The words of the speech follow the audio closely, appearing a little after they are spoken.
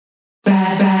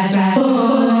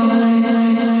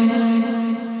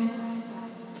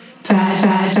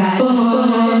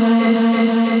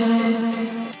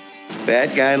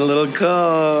That guy in a little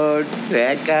coat.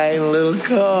 That guy in a little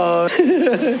coat.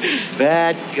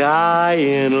 That guy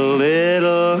in a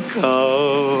little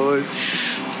coat.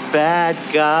 That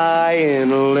guy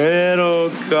in a little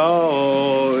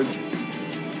coat.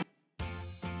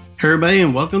 Hey everybody,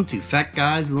 and welcome to Fat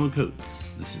Guys in Little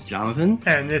Coats. This is Jonathan.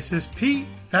 And this is Pete,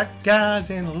 Fat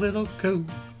Guys in a Little Coat.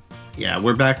 Yeah,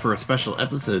 we're back for a special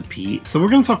episode, Pete. So we're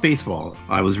going to talk baseball.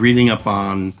 I was reading up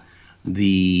on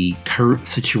the current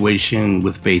situation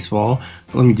with baseball.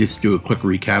 Let me just do a quick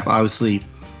recap. Obviously,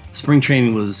 spring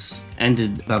training was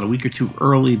ended about a week or two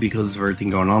early because of everything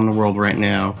going on in the world right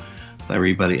now.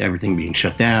 Everything being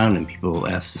shut down and people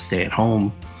asked to stay at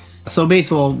home. So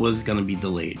baseball was going to be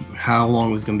delayed. How long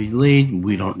it was going to be delayed,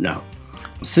 we don't know.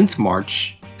 Since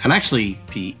March, and actually,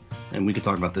 Pete, and we could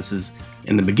talk about this, is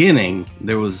in the beginning,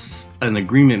 there was an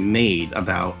agreement made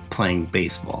about playing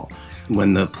baseball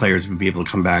when the players would be able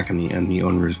to come back and the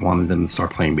owners wanted them to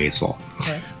start playing baseball.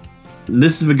 Okay.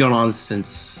 This has been going on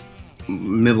since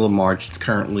middle of March. It's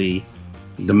currently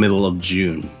the middle of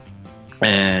June.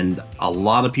 And a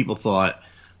lot of people thought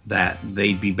that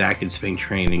they'd be back in spring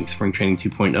training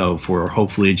 2.0 for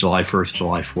hopefully July 1st,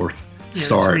 July 4th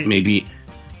start. Maybe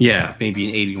an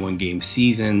 81 game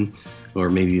season or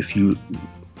maybe a few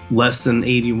less than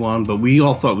 81, but we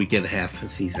all thought we'd get half a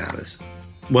season out of this.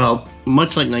 Well,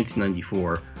 much like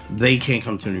 1994, they can't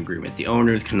come to an agreement. The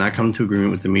owners cannot come to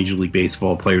agreement with the Major League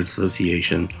Baseball Players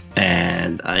Association,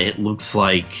 and it looks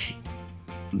like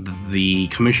the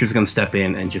commissioner is going to step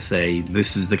in and just say,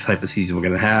 this is the type of season we're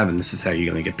going to have, and this is how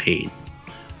you're going to get paid.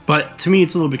 But to me,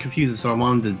 it's a little bit confusing, so I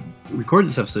wanted to record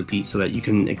this episode, Pete, so that you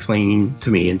can explain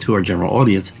to me and to our general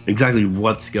audience exactly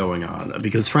what's going on.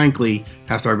 Because frankly,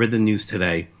 after I read the news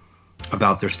today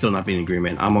about there still not being an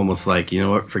agreement, I'm almost like, you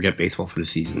know what, forget baseball for the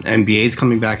season. NBA's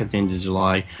coming back at the end of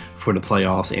July for the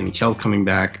playoffs. NHL's coming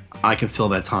back. I can fill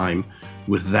that time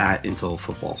with that until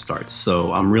football starts.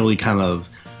 So I'm really kind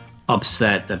of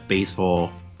upset that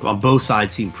baseball on both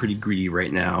sides seem pretty greedy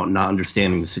right now, not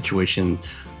understanding the situation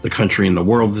the country and the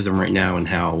world is in right now, and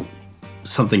how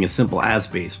something as simple as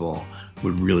baseball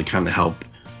would really kind of help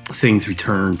things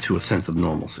return to a sense of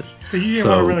normalcy. So you didn't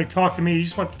want to really talk to me. You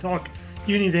just want to talk.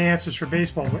 You need the answers for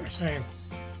baseball, is what you're saying.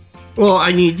 Well,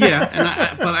 I need,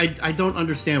 yeah, but I don't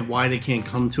understand why they can't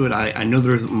come to it. I know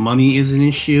there's money is an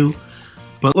issue,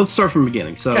 but let's start from the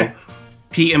beginning. So, okay.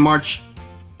 Pete, in March,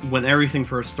 when everything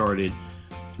first started,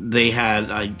 they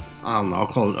had, I don't know, I'll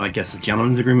call it, I guess, a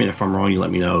gentleman's agreement. If I'm wrong, you let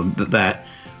me know. That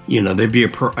you know, there'd be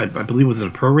I believe, was it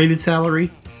a prorated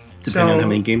salary, depending on how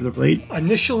many games are played?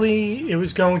 Initially, it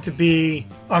was going to be,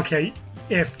 okay,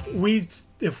 if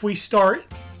we start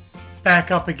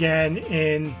back up again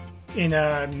in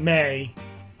May,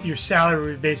 your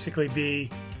salary would basically be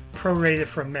prorated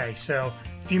from May. So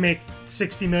if you make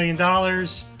 $60 million,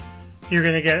 you're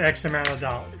going to get X amount of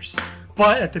dollars.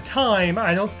 But at the time,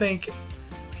 I don't think,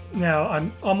 now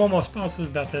I'm almost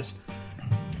positive about this,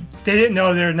 they didn't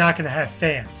know they're not going to have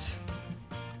fans.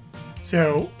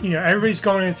 So, you know, everybody's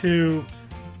going into,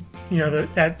 you know,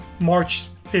 that March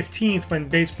 15th when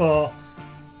baseball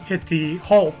hit the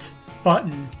halt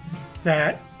button,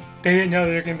 that they didn't know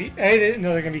they're going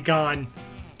to be gone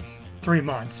 3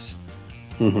 months.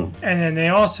 Mm-hmm. And then they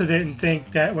also didn't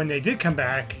think that when they did come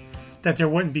back, that there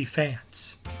wouldn't be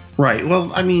fans. Right.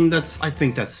 Well, I mean, I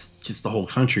think that's just the whole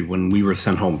country. When we were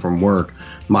sent home from work,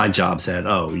 my job said,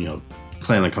 oh, you know,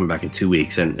 plan on coming back in 2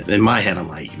 weeks. And in my head, I'm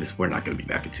like, we're not going to be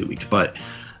back in 2 weeks. But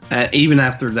even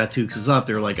after that 2 weeks was up,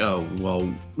 they were like, oh, well,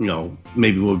 you know,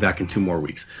 maybe we'll be back in 2 more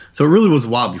weeks. So it really was a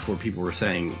while before people were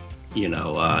saying, you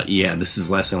know, yeah, this is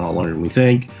lasting a lot longer than we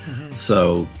think. Mm-hmm.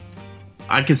 So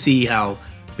I can see how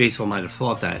baseball might have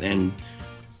thought that. And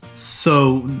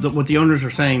so what the owners are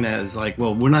saying that is like,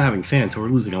 well, we're not having fans, so we're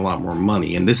losing a lot more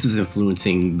money. And this is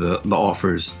influencing the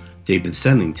offers they've been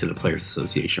sending to the Players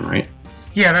Association, right?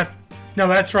 Yeah,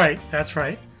 that's right. That's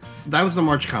right. That was the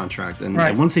March contract. And,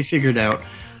 right. And once they figured out,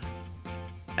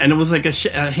 and it was like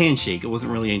a handshake. It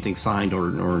wasn't really anything signed or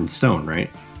in stone, right?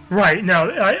 Right.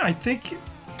 No, I think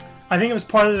it was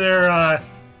part of their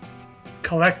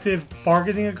collective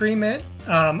bargaining agreement.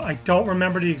 I don't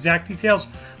remember the exact details,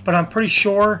 but I'm pretty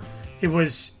sure it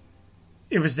was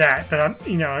that. But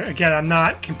I'm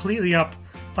not completely up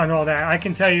on all that. I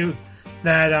can tell you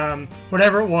that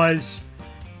whatever it was,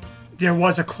 there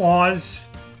was a clause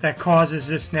that causes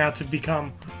this now to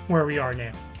become where we are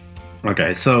now.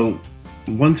 Okay, so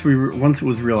once it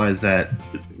was realized that,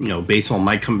 you know, baseball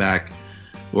might come back,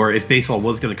 or if baseball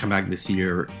was going to come back this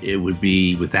year, it would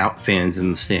be without fans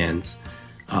in the stands,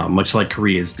 much like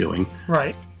Korea is doing.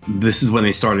 Right. This is when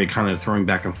they started kind of throwing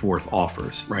back and forth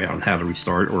offers, right, on how to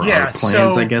restart or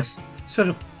plans, I guess.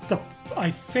 So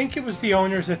I think it was the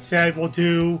owners that said we'll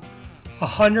do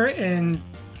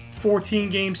 114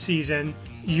 game season.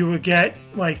 You would get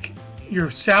like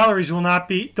your salaries will not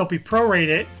be, they'll be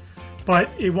prorated, but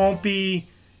it won't be,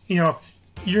 if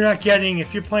you're not getting,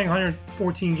 if you're playing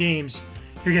 114 games,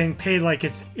 you're getting paid like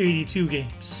it's 82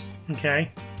 games.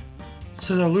 Okay.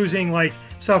 So they're losing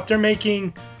so if they're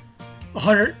making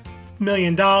 $100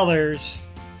 million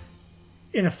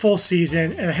in a full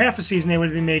season, and a half a season, they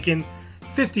would be making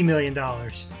 $50 million.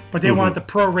 But they wanted to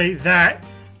prorate that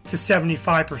to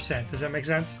 75%. Does that make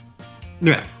sense?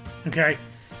 Yeah. Okay.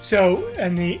 So,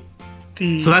 and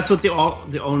so that's what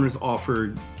the owners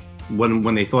offered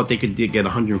when they thought they could get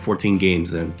 114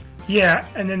 games in. Yeah,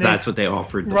 and then that's what they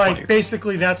offered the right, players.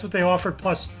 Basically, that's what they offered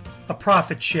plus a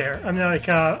profit share. I mean, like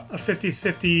a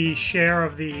 50-50 share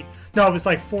of the... No, it was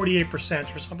like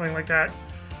 48% or something like that.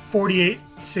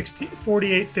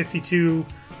 48-52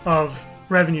 of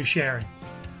revenue sharing,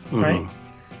 right?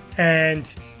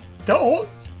 And the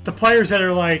players that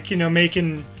are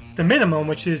making the minimum,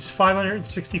 which is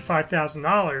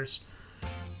 $565,000,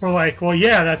 were like, well,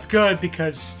 yeah, that's good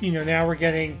because now we're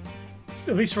getting,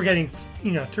 at least we're getting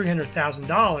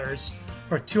 $300,000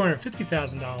 or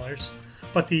 $250,000.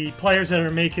 But the players that are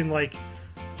making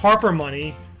Harper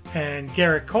money and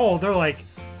Garrett Cole, they're like,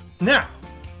 no.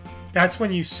 That's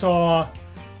when you saw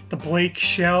the Blake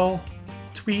Shell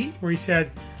tweet where he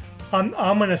said, I'm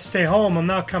going to stay home. I'm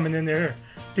not coming in there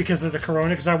because of the corona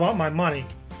because I want my money.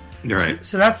 Right.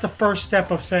 So that's the first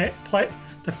step of saying,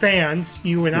 the fans,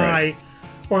 you and right. I,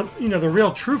 or the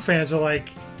real true fans are like,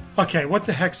 okay, what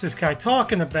the heck's this guy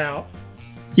talking about?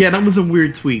 Yeah, that was a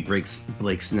weird tweet, Blake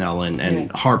Snell,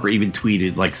 and Harper even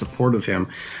tweeted support of him,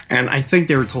 and I think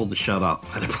they were told to shut up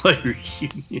at a players'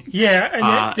 union.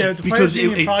 Yeah, and the players'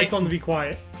 union probably told them to be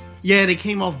quiet. Yeah, they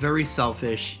came off very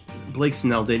selfish. Blake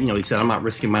Snell did. He said, "I'm not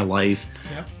risking my life."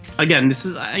 Yeah. Again, this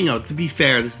is to be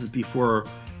fair, this is before.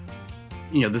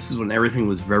 This is when everything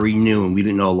was very new and we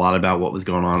didn't know a lot about what was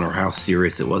going on or how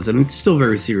serious it was. And it's still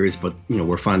very serious, but,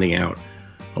 we're finding out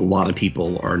a lot of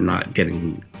people are not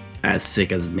getting as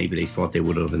sick as maybe they thought they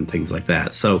would have and things like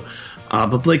that. So,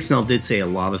 but Blake Snell did say a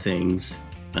lot of things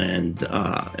and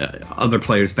other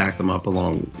players backed them up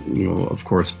along, of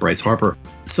course, Bryce Harper.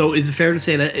 So is it fair to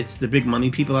say that it's the big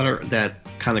money people that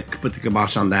kind of put the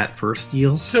kibosh on that first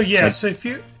deal? So, yeah. So if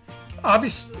you,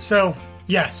 obviously, so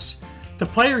yes. The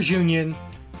players' union,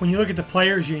 when you look at the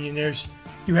players' union, it's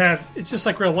just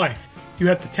like real life. You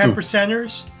have the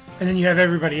 10%ers, and then you have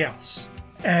everybody else.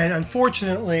 And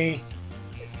unfortunately,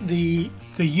 the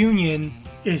union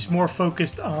is more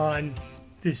focused on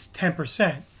this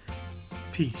 10%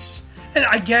 piece. And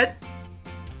I get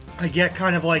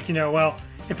kind of well,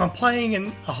 if I'm playing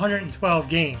in 112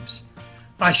 games,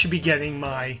 I should be getting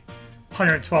my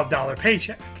 $112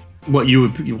 paycheck. What you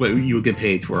would get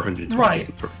paid for 112 right.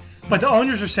 games. But the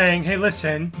owners are saying, hey,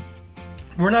 listen,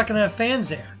 we're not going to have fans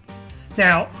there.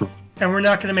 Now, and we're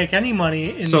not going to make any money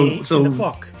in the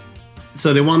book.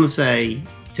 So they want to say,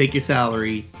 take your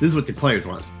salary. This is what the players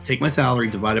want. Take my salary,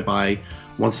 divide it by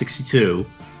 162,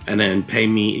 and then pay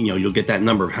me, you'll get that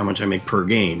number of how much I make per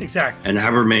game. Exactly. And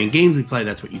however many games we play,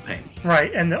 that's what you pay me.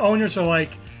 Right. And the owners are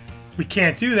like, we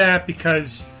can't do that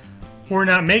because we're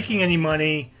not making any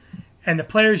money. And the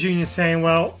players' union is saying,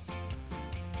 well,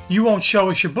 you won't show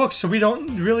us your books, so we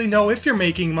don't really know if you're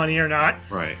making money or not.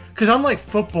 Right. Because unlike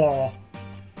football,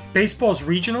 baseball's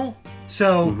regional.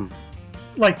 So,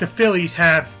 the Phillies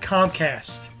have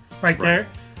Comcast right there.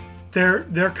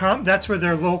 That's where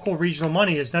their local regional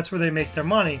money is. That's where they make their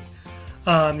money.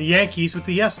 The Yankees with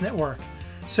the YES Network.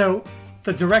 So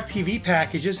the DirecTV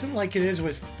package isn't like it is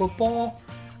with football.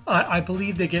 I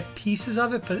believe they get pieces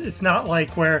of it, but it's not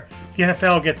like where the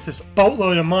NFL gets this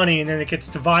boatload of money and then it gets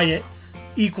divided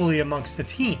equally amongst the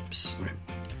teams. Right.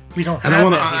 We don't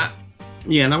have that.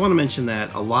 And I want to mention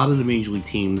that a lot of the Major League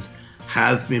teams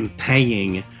have been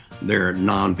paying their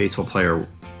non-baseball player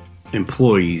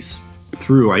employees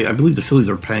through. I believe the Phillies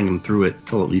are paying them through it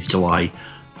till at least July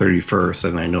 31st,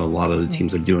 and I know a lot of the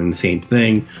teams are doing the same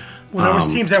thing. Well, there was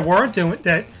teams that weren't doing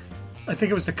that. I think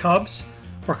it was the Cubs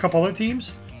or a couple other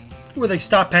teams where they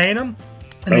stopped paying them,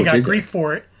 and they got grief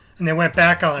for it, and they went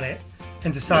back on it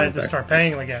and decided to start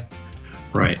paying them again.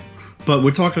 Right. But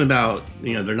we're talking about,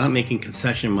 they're not making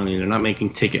concession money. They're not making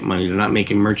ticket money. They're not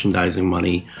making merchandising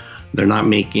money. They're not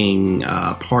making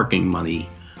parking money.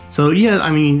 So, yeah,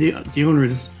 I mean, the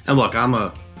owners, and look, I'm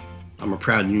a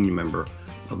proud union member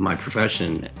of my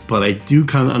profession, but I do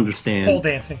kind of understand. Pole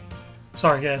dancing.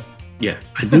 Sorry, go ahead. Yeah,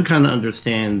 I do kind of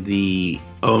understand the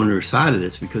owner side of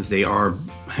this because they are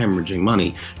hemorrhaging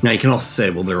money. Now, you can also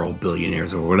say, well, they're all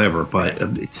billionaires or whatever, but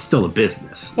it's still a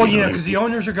business. Well, because the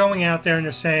owners are going out there and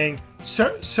they're saying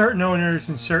certain owners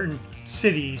in certain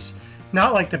cities,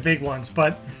 not like the big ones,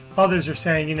 but others are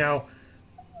saying,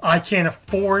 I can't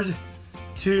afford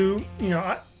to,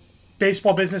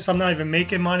 baseball business, I'm not even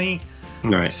making money.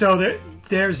 Right. So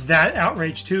there's that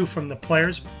outrage too from the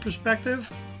players'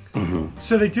 perspective. Mm-hmm.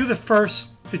 So they do the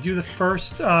first.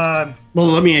 Well,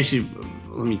 let me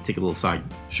take a little side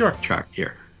track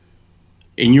here.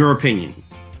 In your opinion,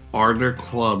 are there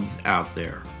clubs out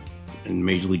there in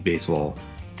Major League Baseball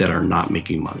that are not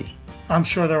making money? I'm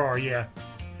sure there are. Yeah.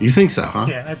 You think so, huh?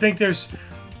 Yeah, I think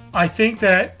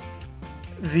that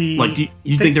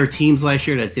you think there are teams last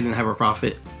year that didn't have a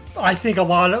profit? I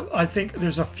think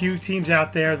there's a few teams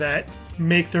out there that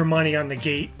make their money on the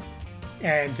gate,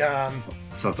 and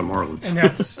it's not the Marlins. And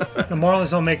that's the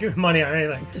Marlins don't make money on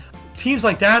anything. Teams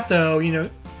like that, though,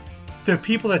 the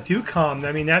people that do come,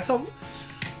 I mean,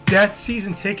 that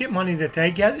season ticket money that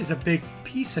they get is a big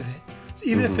piece of it. So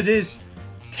even if it is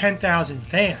 10,000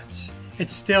 fans,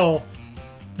 it's still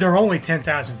they're only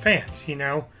 10,000 fans.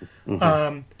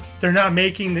 They're not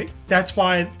making that's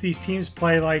why these teams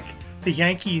play like the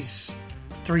Yankees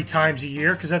 3 times a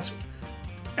year, because that's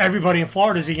everybody in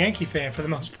Florida is a Yankee fan for the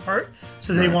most part,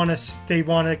 so they want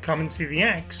to come and see the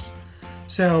Yanks.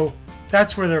 So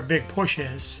that's where their big push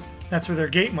is. That's where their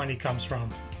gate money comes from.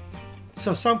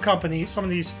 So some of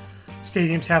these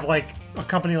stadiums have like a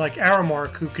company like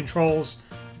Aramark who controls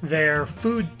their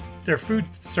food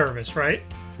service, right?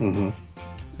 Mm-hmm.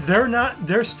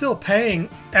 They're still paying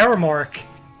Aramark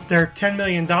their $10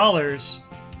 million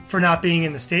for not being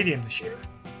in the stadium this year.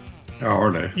 Oh,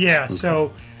 are they? Yeah,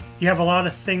 so you have a lot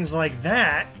of things like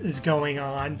that is going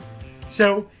on.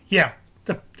 So, yeah,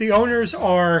 the owners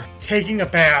are taking a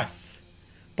bath,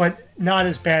 but not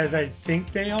as bad as I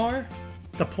think they are.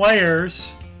 The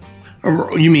players...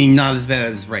 You mean not as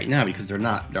bad as right now, because they're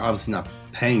obviously not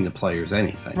paying the players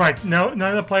anything. Right. No, none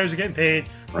of the players are getting paid.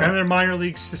 Right. None of their minor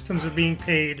league systems are being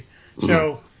paid.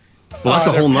 So... Well, that's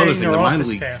a whole nother thing. The minor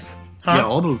leagues... Huh? Yeah,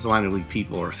 all those minor league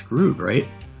people are screwed, right?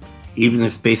 Even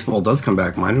if baseball does come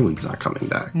back, minor league's not coming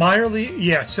back. Minor league,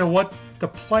 yeah. So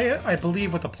I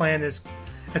believe what the plan is,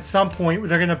 at some point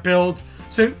they're going to build.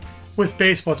 So with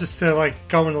baseball, just to like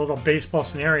go in a little baseball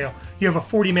scenario, you have a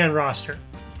 40-man roster,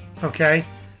 okay?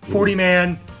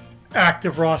 40-man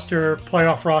active roster,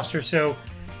 playoff roster. So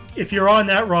if you're on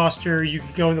that roster, you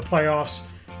can go in the playoffs,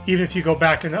 even if you go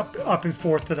back and up and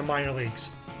forth to the minor leagues.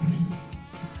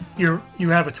 You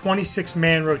have a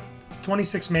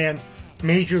 26-man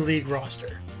major league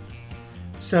roster.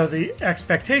 So the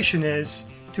expectation is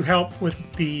to help with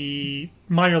the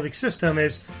minor league system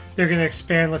is they're going to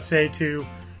expand, let's say, to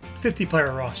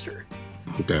 50-player roster.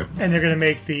 Okay. And they're going to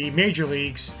make the major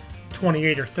leagues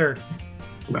 28 or 30.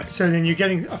 Right. So then you're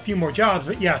getting a few more jobs.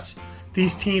 But yes,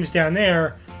 these teams down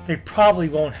there, they probably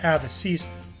won't have a season.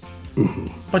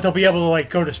 Mm-hmm. But they'll be able to like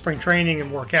go to spring training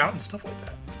and work out and stuff like that.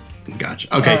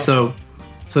 Gotcha. Okay, so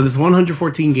this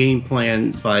 114 game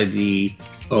plan by the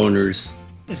owners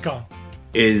is gone.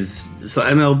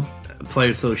 MLB Player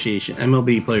Association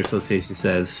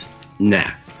says nah.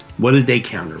 What did they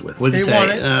counter with? What did they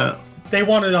say? They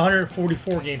wanted a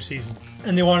 144 game season,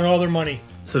 and they wanted all their money.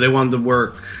 So they wanted to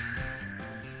work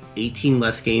 18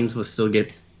 less games, but still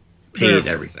get paid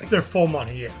everything. Their full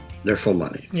money, yeah. Their full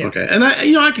money. Yeah. Okay. And I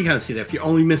can kind of see that. If you're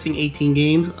only missing 18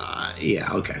 games,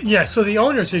 yeah, okay. Yeah, so the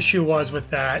owner's issue was with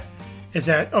that is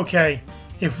that, okay,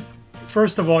 if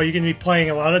first of all, you're going to be playing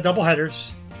a lot of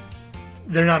doubleheaders.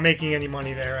 They're not making any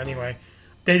money there anyway.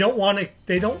 They don't want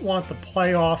the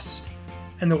playoffs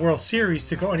and the World Series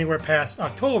to go anywhere past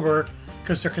October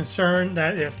because they're concerned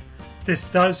that if this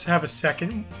does have a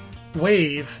second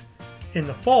wave in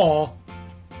the fall,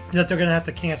 that they're going to have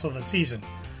to cancel the season.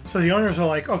 So the owners are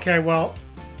like, okay, well,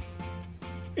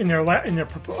 in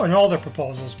all their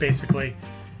proposals, basically,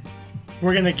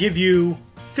 we're going to give you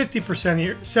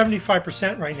 50%,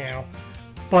 75% right now,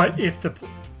 but of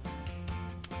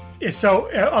that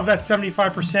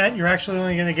 75%, you're actually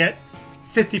only going to get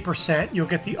 50%. You'll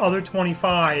get the other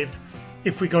 25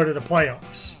 if we go to the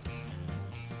playoffs,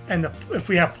 and if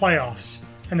we have playoffs.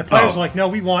 And the players are like, no,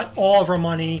 we want all of our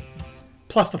money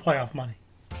plus the playoff money.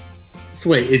 So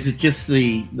wait, is it just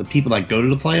the people that go to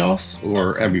the playoffs,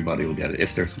 or everybody will get it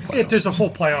if there's a playoff? If there's a full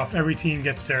playoff, every team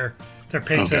gets their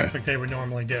paycheck like they would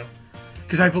normally do.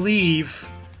 Because I believe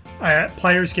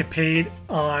players get paid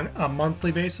on a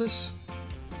monthly basis.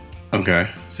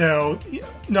 Okay. So,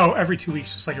 no, every 2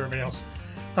 weeks, just like everybody else.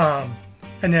 But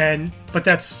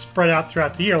that's spread out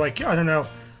throughout the year. Like, I don't know,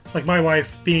 like my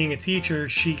wife being a teacher,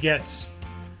 she has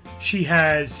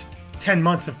 10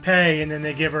 months of pay, and then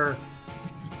they give her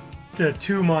the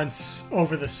 2 months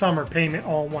over the summer payment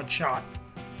all in one shot.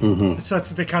 Mm-hmm. So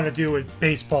that's what they kind of do with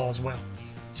baseball as well.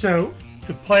 So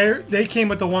they came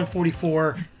with the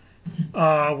 144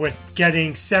 with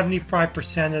getting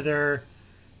 75% of their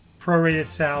prorated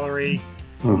salary.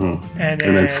 Mm-hmm. And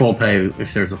then full pay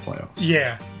if there's a playoff.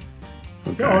 Yeah.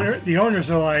 Okay. The owners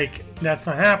are like, that's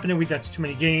not happening. That's too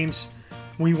many games.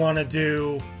 We want to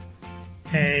do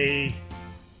I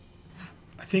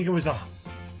think it was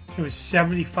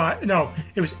 75. No,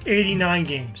 it was 89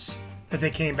 games that they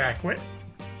came back with,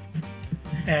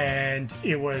 and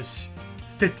it was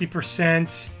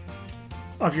 50%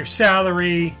 of your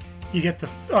salary. You get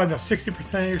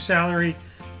 60% of your salary.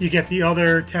 You get the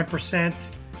other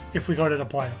 10% if we go to the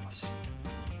playoffs.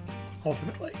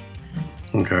 Ultimately.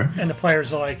 Okay. And the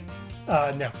players are like,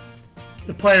 no.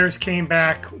 The players came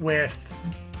back with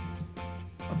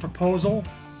a proposal,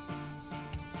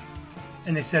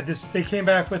 and they said this. They came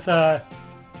back with a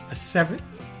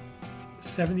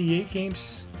 78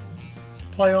 games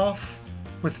playoff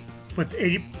with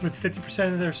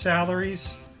 50% of their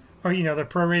salaries, or their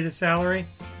prorated salary.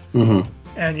 Mm-hmm.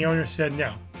 And the owner said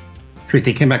no. So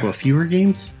they came back with fewer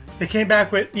games? They came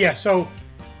back with so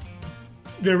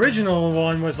the original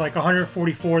one was like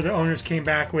 144. The owners came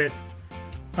back with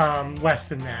less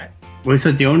than that. Well, they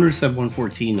said the owners said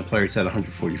 114. The players said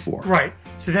 144. Right.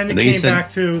 So then they came back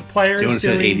to players. The owners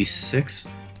said 86.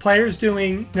 Players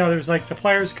doing there was like the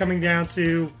players coming down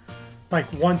to like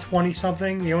 120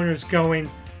 something. The owners going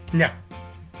no,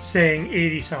 saying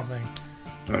 80 something.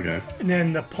 Okay. And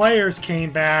then the players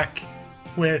came back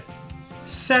with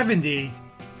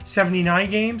 79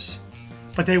 games,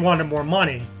 but they wanted more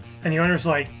money. And the owner's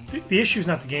like, the issue's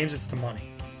not the games, it's the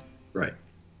money. Right.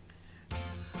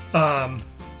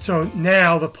 So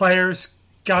now the players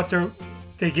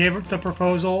they gave the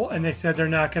proposal, and they said they're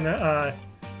not going to,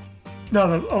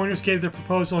 the owners gave their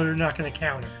proposal, and they're not going to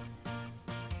counter.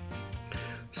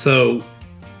 So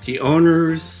the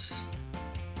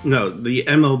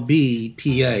MLB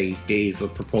PA gave a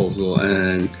proposal,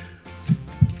 and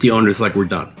the owners like, we're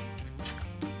done.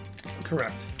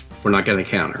 Correct. We're not going to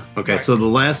counter. Okay, Right. so the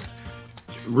last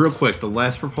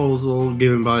proposal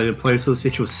given by the Players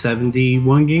Association was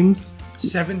 71 games?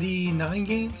 79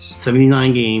 games?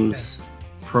 79 games,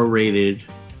 prorated.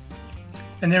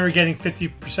 And they were getting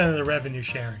 50% of the revenue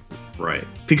sharing. Right.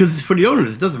 Because for the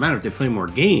owners, it doesn't matter if they play more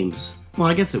games. Well,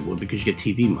 I guess it would, because you get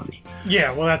TV money.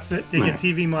 Yeah, well, that's it. They Right. get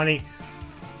TV money.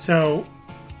 So,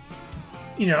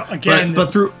 again...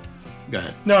 But through... Go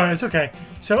ahead. No, it's okay.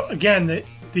 So, again,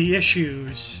 the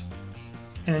issues,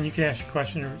 and then you can ask your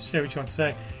question or say what you want to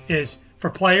say, is for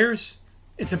players,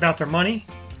 it's about their money.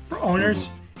 For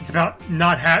owners, it's about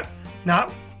not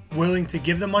willing to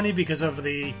give the money because of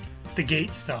the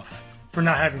gate stuff, for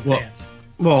not having fans.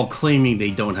 Well, claiming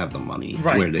they don't have the money,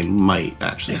 Right. where they might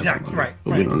actually have the money. Right,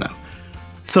 But right. we don't know.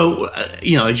 So,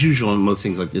 as usual in most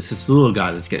things like this, it's the little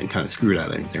guy that's getting kind of screwed out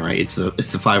of anything, right? It's the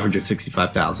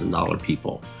 $565,000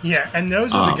 people. Yeah, and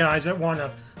those are the guys that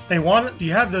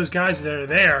you have those guys that are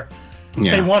there,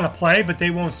 Yeah. they want to play, but they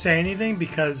won't say anything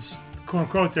because, quote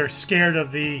unquote, they're scared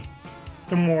of the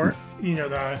more,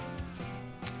 the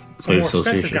more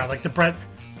expensive guy, like the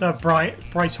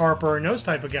Bryce Harper and those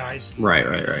type of guys.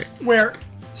 Right.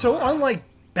 So unlike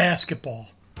basketball,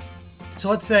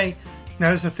 so let's say, now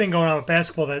there's a thing going on with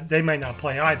basketball that they might not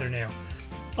play either now.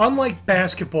 Unlike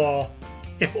basketball,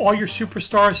 if all your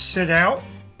superstars sit out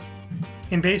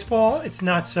in baseball, it's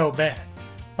not so bad.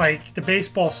 Like, the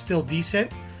baseball's still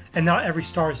decent, and not every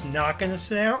star is not going to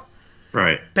sit out.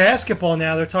 Right. Basketball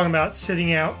now, they're talking about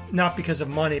sitting out, not because of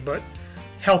money, but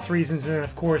health reasons, and then,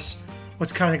 of course,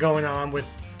 what's kind of going on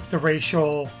with the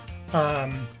racial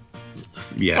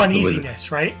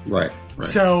uneasiness, right? Right.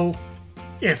 So,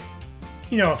 if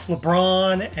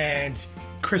LeBron and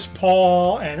Chris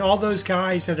Paul and all those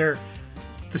guys that are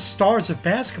the stars of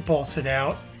basketball sit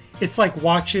out, it's like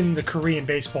watching the Korean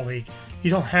Baseball League.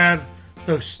 You don't have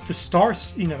the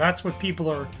stars. That's what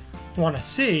people want to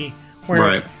see. Where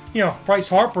Right. if Bryce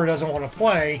Harper doesn't want to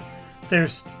play,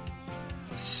 there's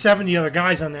 70 other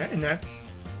guys in that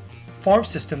farm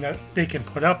system that they can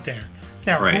put up there.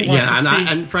 Now, Right. who wants Yeah. to see-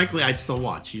 And frankly, I'd still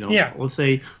watch. Yeah. Let's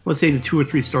say the 2 or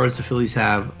 3 stars the Phillies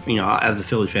have. As a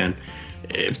Philly fan,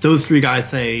 if those 3 guys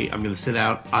say I'm going to sit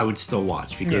out, I would still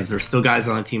watch because there's still guys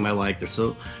on the team I like.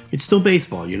 It's still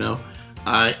baseball.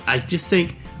 I just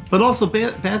think, but also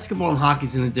basketball and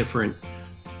hockey's in a different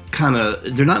kind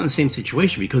of. They're not in the same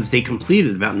situation because they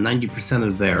completed about 90%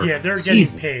 of their they're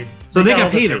season. getting paid. So they got all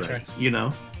got the paid paychecks. already.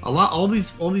 all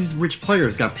these rich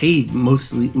players got paid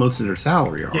most of their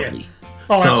salary already. Yeah.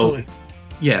 Oh, so, absolutely.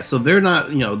 Yeah, so they're not,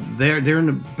 they're in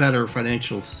a better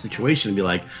financial situation to be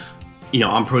like,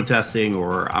 I'm protesting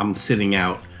or I'm sitting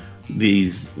out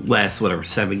these last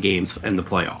 7 games in the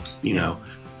playoffs,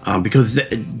 because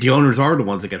the owners are the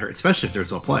ones that get hurt, especially if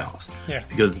there's no playoffs. Yeah.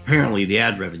 Because apparently the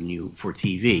ad revenue for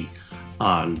TV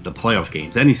on the playoff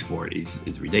games, any sport,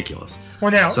 is ridiculous.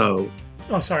 Well, now. So.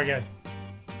 Oh, sorry, go ahead.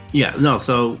 Yeah, no.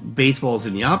 So baseball's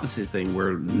in the opposite thing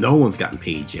where no one's gotten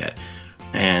paid yet,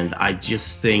 and I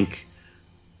just think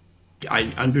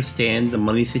I understand the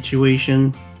money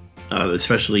situation,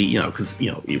 especially because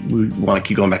we want to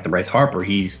keep going back to Bryce Harper.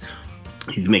 He's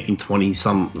making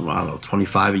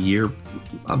 25 a year.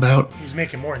 About he's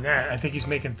making more than that. I think he's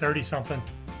making 30 something.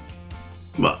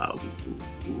 Well,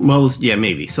 yeah,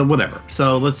 maybe. So whatever.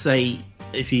 So let's say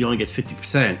if he only gets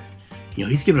 50%,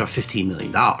 he's giving up $15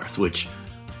 million, which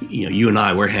you and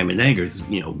I, we're ham and eggers.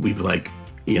 We'd be like,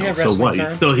 so what?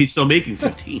 He's still making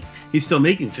 15. He's still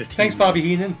making 15. Thanks, Bobby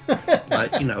Heenan.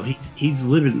 But he's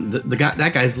living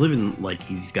that guy's living like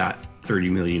he's got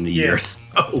 30 million a year.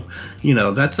 So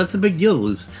that's a big deal to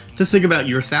lose. Just think about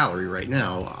your salary right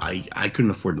now. I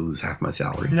couldn't afford to lose half my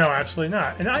salary. No, absolutely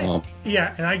not. And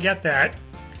I get that.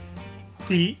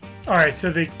 All right.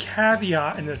 So the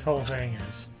caveat in this whole thing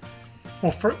is,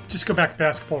 just go back to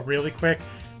basketball really quick.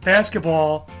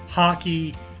 Basketball,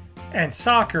 hockey, and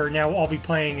soccer now will all be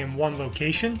playing in one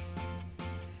location.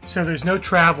 So there's no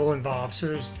travel involved.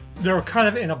 So they're kind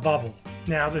of in a bubble.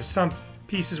 Now there's some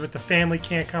pieces with the family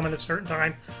can't come at a certain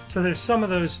time. So there's some of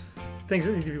those things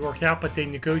that need to be worked out, but they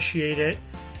negotiate it,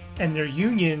 and their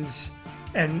unions,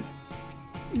 and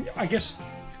I guess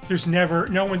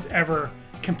no one's ever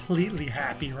completely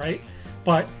happy, right?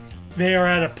 But they are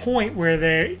at a point where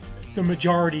the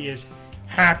majority is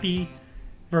happy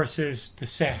versus the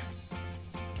sad,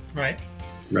 right?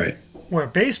 Right. Where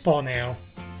baseball now,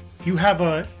 you have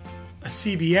a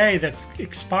CBA that's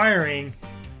expiring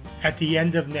at the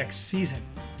end of next season.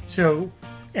 So,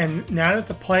 and now that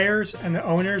the players and the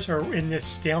owners are in this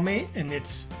stalemate and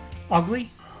it's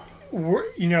ugly,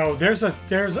 there's a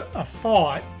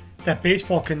thought that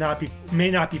baseball may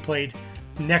not be played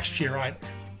next year either.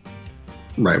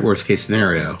 Right. Worst case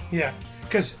scenario. Yeah,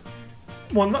 because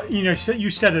you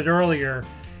said it earlier.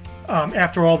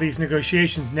 After all these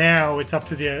negotiations, now it's up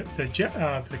to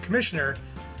the commissioner.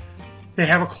 They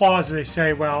have a clause where they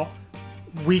say, well,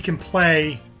 we can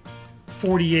play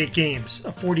 48 games, a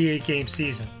 48-game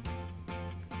season.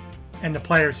 And the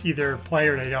players either play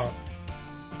or they don't.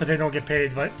 But they don't get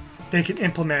paid, but they can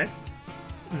implement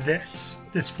this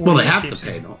 48 Well, they have to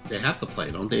season. pay, don't they? Have to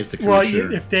play, don't they? If the Well,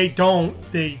 if they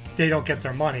don't, they don't get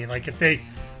their money. Like, if they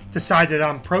decide that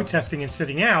I'm protesting and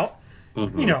sitting out,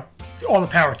 all the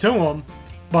power to them,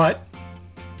 but,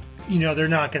 they're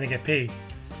not going to get paid.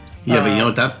 Yeah,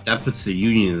 but that puts the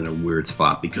union in a weird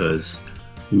spot because,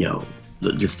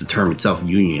 just the term itself,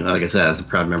 union, like I said, as a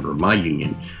proud member of my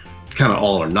union, it's kind of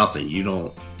all or nothing. You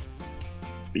don't,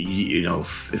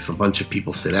 if a bunch of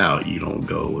people sit out, you don't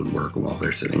go and work while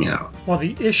they're sitting out. Well,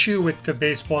 the issue with the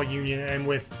baseball union and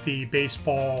with the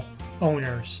baseball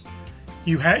owners,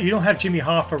 you don't have Jimmy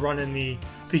Hoffa running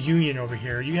the union over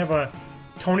here. You have a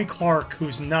Tony Clark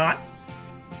who's not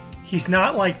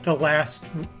like the last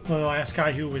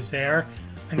guy who was there,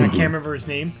 and I can't remember his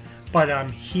name,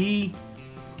 but he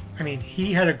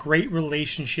had a great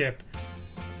relationship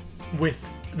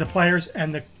with the players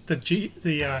and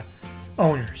the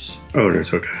owners.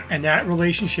 Owners, okay. And that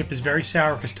relationship is very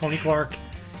sour because Tony Clark,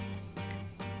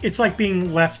 it's like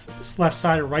being left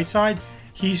side or right side.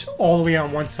 He's all the way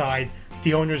on one side,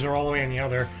 the owners are all the way on the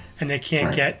other, and they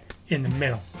can't get in the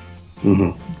middle.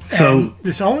 Mm-hmm.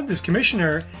 So and this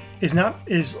commissioner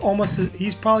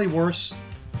he's probably worse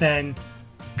than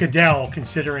Goodell,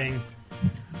 considering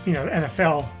the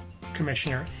NFL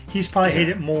commissioner. He's probably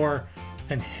hated more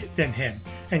than him,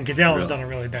 and Goodell has done a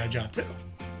really bad job too.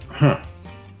 Huh.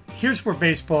 Here's where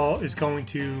baseball is going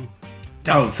to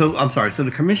die. Oh, so I'm sorry. So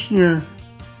the commissioner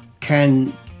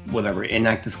can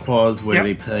enact this clause where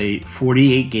they play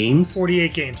 48 games.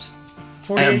 48 games.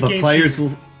 But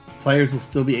players will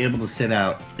still be able to sit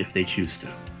out if they choose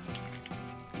to.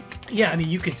 Yeah,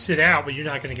 you can sit out, but you're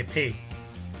not going to get paid.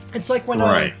 It's like when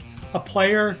a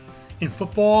player in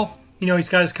football, he's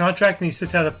got his contract and he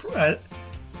sits out.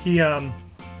 He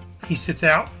sits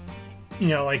out. He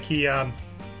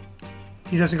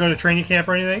doesn't go to training camp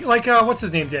or anything. Like what's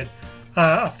his name did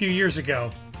a few years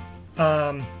ago.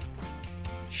 Who's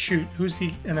the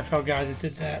NFL guy that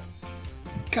did that?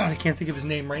 God, I can't think of his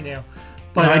name right now.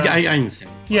 But I understand.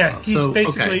 Yeah, he's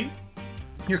basically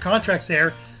your contract's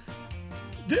there.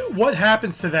 what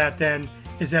happens to that then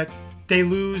is that they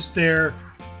lose the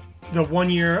 1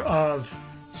 year of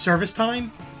service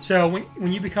time. So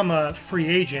when you become a free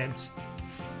agent,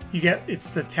 it's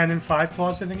the 10 and 5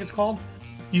 clause, I think it's called.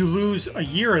 You lose a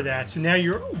year of that, so now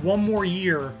you're one more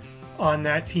year on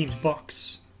that team's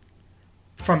books.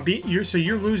 So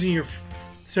you're losing your.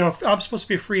 So if I'm supposed to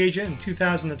be a free agent in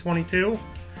 2022,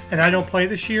 and I don't play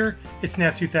this year, it's now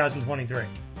 2023.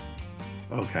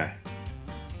 Okay.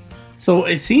 So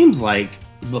it seems like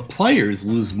the players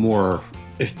lose more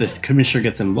if the commissioner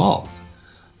gets involved.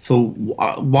 So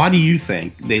why do you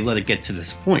think they let it get to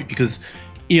this point? Because,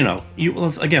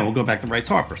 we'll go back to Bryce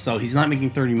Harper. So he's not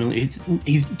making $30 million.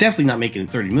 He's definitely not making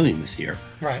 $30 million this year.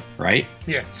 Right. Right?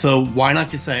 Yeah. So why not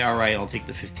just say, all right, I'll take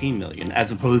the $15 million,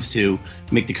 as opposed to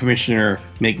make the commissioner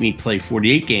make me play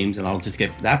 48 games and I'll just get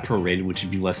that prorated, which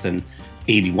would be less than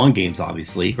 81 games,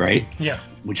 obviously, right? Yeah.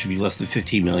 Which would be less than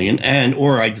 $15 million,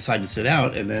 or I decide to sit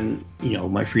out, and then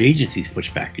my free agency's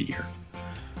pushed back a year.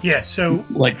 Yeah. So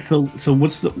why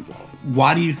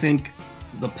do you think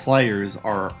the players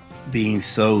are being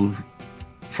so,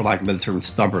 for lack of a better term,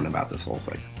 stubborn about this whole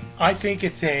thing? I think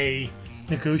it's a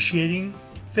negotiating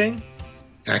thing.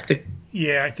 Tactic?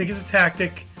 Yeah, I think it's a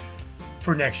tactic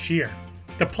for next year.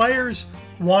 The players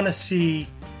want to see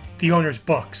the owner's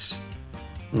books.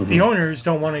 Mm-hmm. The owners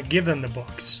don't want to give them the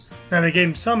books. Now they gave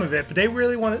them some of it, but they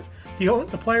really want to.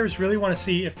 The players really want to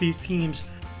see if these teams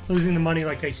losing the money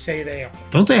like they say they are.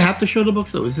 Don't they have to show the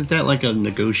books though? Isn't that like a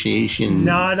negotiation?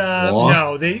 Law?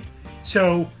 No.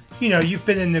 You've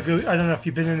been in I don't know if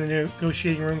you've been in the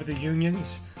negotiating room with the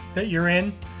unions that you're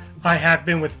in. I have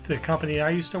been with the company I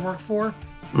used to work for,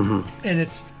 mm-hmm. and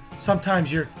it's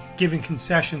sometimes you're giving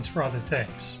concessions for other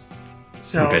things.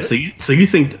 So okay, so you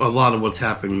think a lot of what's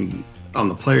happening on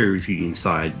the player union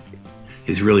side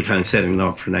is really kind of setting them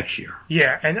up for next year?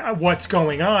 Yeah, and what's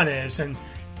going on is, and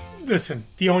listen,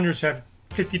 the owners have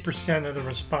 50% of the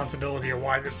responsibility of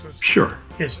why this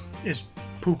is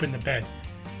poop in the bed.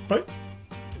 But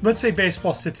let's say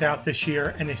baseball sits out this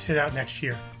year and they sit out next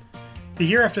year. The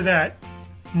year after that,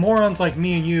 morons like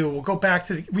me and you will go back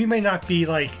to we may not be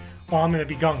like, well, I'm going to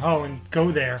be gung-ho and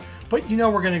go there, but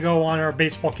we're going to go on our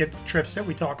baseball kit trips that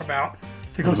we talk about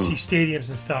to go see stadiums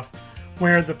and stuff,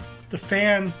 where the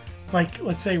fan, like,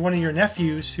 let's say one of your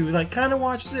nephews who like kind of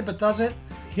watches it but doesn't,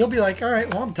 he'll be like, all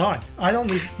right, well, I'm done. I don't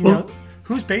need,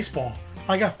 who's baseball?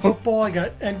 I got football, I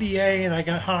got NBA, and I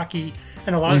got hockey,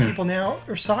 and a lot of people now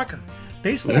are soccer.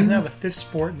 Baseball is now the fifth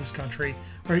sport in this country,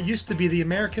 where it used to be the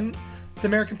American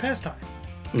pastime.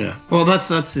 Yeah. Well, that's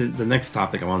the next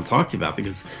topic I want to talk to you about,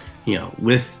 because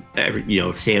with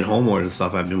staying home more and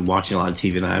stuff, I've been watching a lot of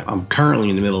TV, and I'm currently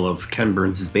in the middle of Ken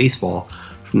Burns' Baseball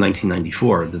from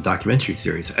 1994, the documentary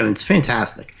series, and it's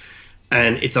fantastic,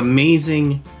 and it's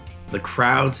amazing the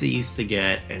crowds they used to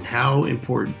get and how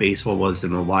important baseball was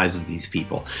in the lives of these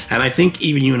people. And I think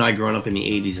even you and I growing up in the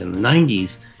 80s and the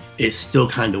 90s, it still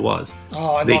kind of was.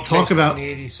 Oh, I they love talk about in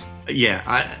the 80s.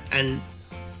 Yeah, and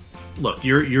look,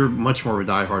 you're much more of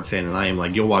a diehard fan than I am.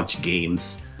 Like, you'll watch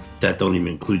games that don't even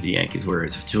include the Yankees,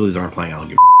 whereas if the Phillies aren't playing, I don't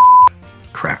give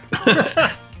a crap.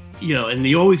 And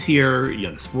you always hear,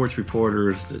 the sports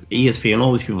reporters, the ESPN,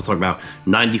 all these people talk about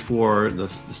 94, the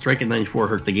strike in 94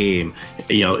 hurt the game.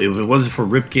 If it wasn't for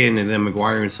Ripken and then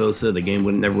McGuire and Sosa, the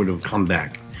game never would have come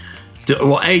back. Do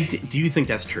you think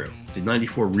that's true? Did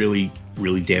 94 really,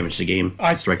 really damage the game?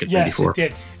 Strike at 94? Yes, it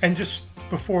did. And just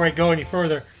before I go any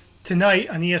further, tonight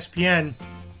on ESPN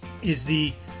is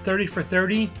the 30 for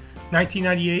 30,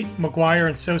 1998 McGuire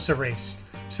and Sosa race.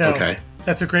 So okay.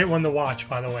 That's a great one to watch,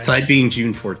 by the way. Tonight being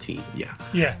June 14th, yeah.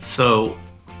 Yeah. So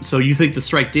you think the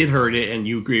strike did hurt it, and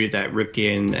you agree with that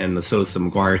Ripken and the Sosa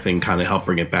McGuire thing kind of helped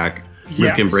bring it back?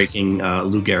 Yes. Ripken breaking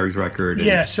Lou Gehrig's record.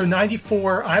 Yeah, so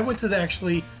 94, I went to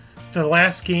the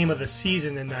last game of the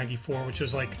season in 94, which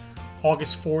was like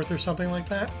August 4th or something like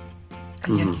that, at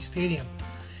Yankee Stadium.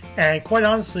 And quite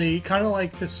honestly, kind of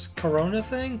like this Corona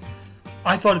thing,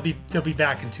 I thought they'll be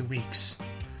back in 2 weeks.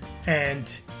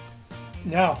 And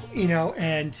no,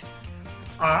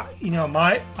 I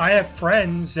have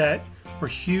friends that were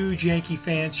huge Yankee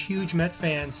fans, huge Met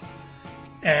fans,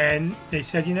 and they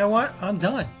said, you know what, I'm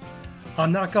done.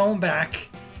 I'm not going back,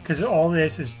 because all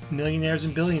this is millionaires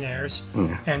and billionaires,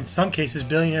 and in some cases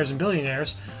billionaires and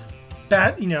billionaires,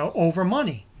 over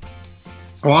money.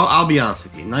 Well, I'll be honest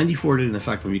with you. 94 didn't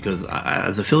affect me because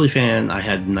as a Philly fan, I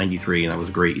had 93, and that was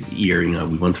a great year.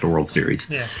 We went to the World Series.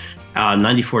 Yeah.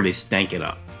 94, they stank it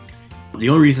up. The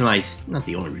only reason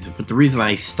the reason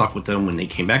I stuck with them when they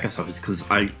came back and stuff is because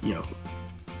the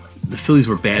Phillies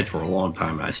were bad for a long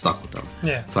time, and I stuck with them.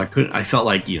 Yeah. So I felt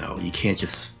like, you can't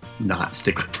just not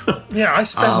stick with them. Yeah, I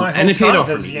spent my and whole it paid time off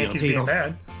for because the me. Yankees It paid being off.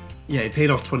 bad. Yeah, it paid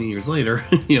off 20 years later.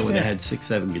 When they had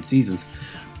 6-7 good seasons.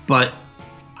 But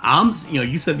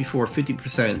you said before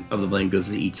 50% of the blame goes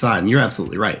to each side, and you're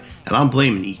absolutely right. And I'm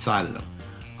blaming each side of them.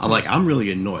 I'm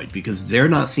really annoyed because they're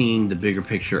not seeing the bigger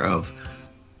picture of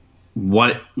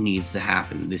what needs to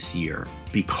happen this year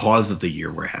because of the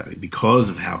year we're having, because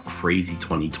of how crazy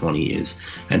 2020 is,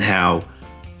 and how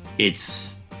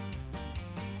it's,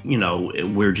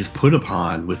 we're just put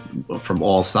upon from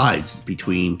all sides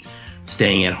between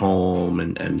staying at home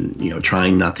and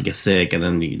trying not to get sick, and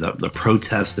then the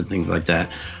protests and things like that.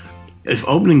 If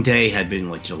opening day had been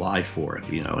like July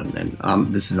 4th, and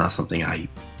this is not something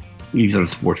these are the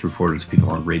sports reporters, people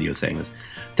on radio saying this,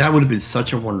 that would have been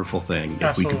such a wonderful thing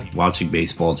if we could be watching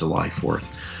baseball July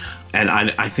 4th. And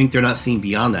I think they're not seeing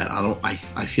beyond that.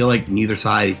 I feel like neither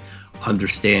side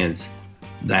understands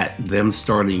that them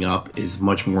starting up is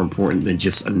much more important than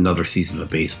just another season of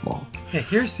baseball. Yeah,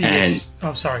 here's the issue.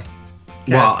 Oh, sorry.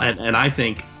 Well, and I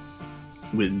think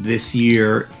with this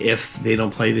year, if they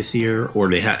don't play this year, or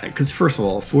they have, because first of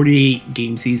all, 48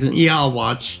 game season, I'll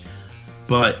watch,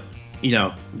 but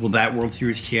will that World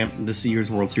Series champ, this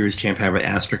year's World Series champ, have an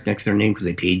asterisk next to their name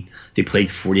because they played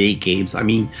 48 games? I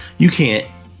mean, you can't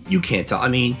tell. I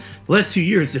mean, the last 2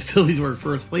 years, the Phillies were in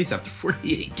first place after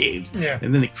 48 games,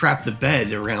 and then they crapped the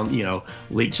bed around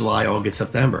late July, August,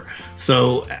 September.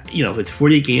 So if it's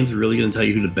 48 games, really going to tell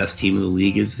you who the best team in the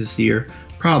league is this year?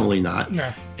 Probably not.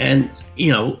 No. And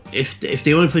if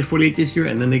they only play 48 this year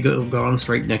and then they go on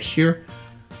strike next year,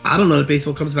 I don't know if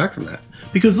baseball comes back from that.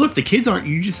 Because look, the kids aren't.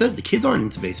 You just said the kids aren't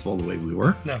into baseball the way we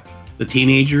were. No. The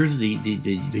teenagers, the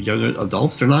young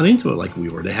adults, they're not into it like we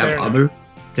were. They have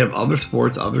other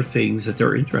sports, other things that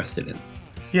they're interested in.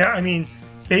 Yeah, I mean,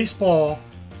 baseball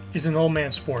is an old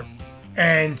man sport,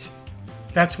 and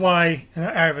that's why. And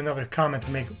I have another comment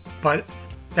to make, but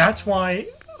that's why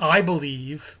I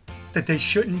believe that they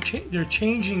shouldn't. They're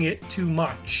changing it too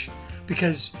much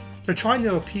because they're trying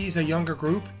to appease a younger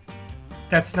group.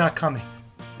 That's not coming.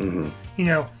 Mm-hmm.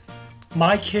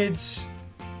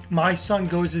 My son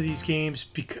goes to these games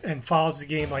and follows the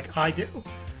game like I do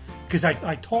because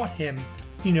I taught him,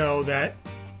 that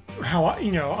how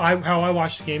I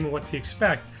watch the game and what to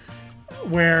expect.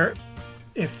 Where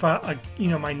if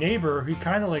my neighbor who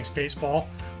kind of likes baseball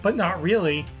but not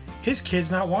really, his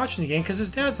kid's not watching the game because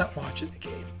his dad's not watching the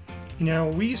game.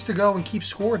 We used to go and keep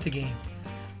score at the game.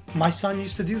 My son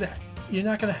used to do that. You're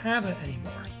not going to have that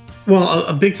anymore. Well,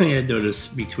 a big thing I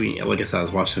noticed between, like I said, I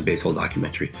was watching a baseball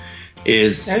documentary,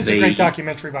 is it's a great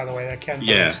documentary, by the way. That Ken.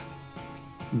 Yeah.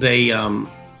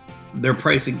 They're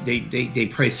pricing. They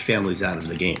price families out of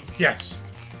the game. Yes.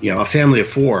 A family of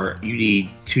 4, you need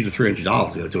 $200 to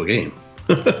 $300 to go to a game.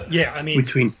 Yeah, I mean,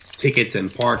 between tickets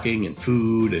and parking and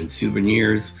food and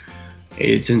souvenirs,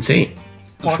 it's insane.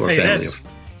 Well, I'll tell you this: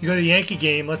 you go to a Yankee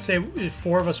game. Let's say if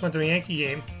 4 of us went to a Yankee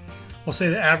game, we'll say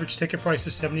the average ticket price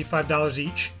is $75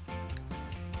 each.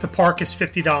 The park is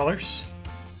 $50.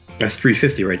 That's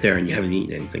 $350 right there, and you haven't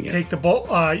eaten anything yet. Take the boat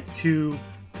to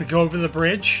go over the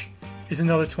bridge is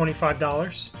another $25.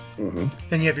 Mm-hmm.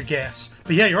 Then you have your gas.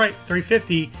 But yeah, you're right,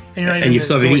 $350, and you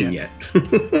still haven't eaten yet.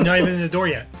 You're not even in the door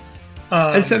yet.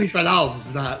 And $75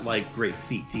 is not like great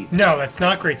seats either. No, that's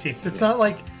not great seats. It's not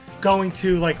like going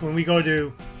to when we go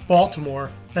to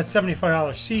Baltimore. That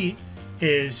 $75 seat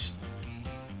is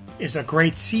a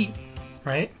great seat,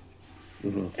 right?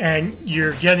 Mm-hmm. And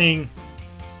you're getting,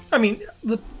 I mean,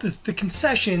 the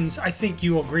concessions, I think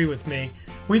you agree with me.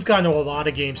 We've gone to a lot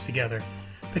of games together.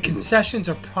 The concessions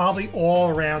are probably all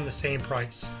around the same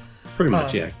price. Pretty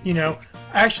much, yeah.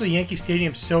 Actually, Yankee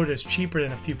Stadium soda is cheaper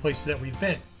than a few places that we've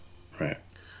been. Right.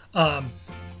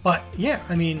 But, yeah,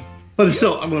 I mean... But it's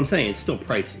still, what I'm saying, it's still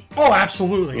pricey. Oh,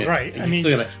 absolutely, yeah. right. I mean...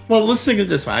 Well, let's think of it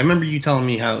this way. I remember you telling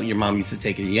me how your mom used to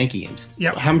take you to Yankee games.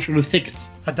 Yeah. How much were those tickets?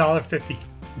 $1.50.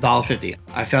 $1.50.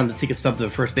 I found the ticket stub to the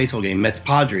first baseball game, Mets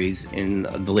Padres, in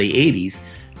the late 80s.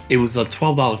 It was a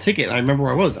 $12 ticket, and I remember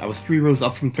where I was. I was 3 rows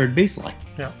up from third baseline.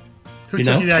 Yeah. Who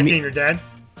took you that game? Your dad?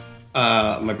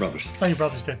 My brothers. Oh, your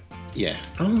brothers did. Yeah.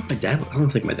 I don't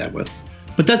think my dad would.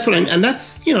 But that's what and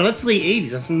that's that's late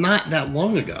 80s. That's not that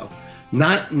long ago.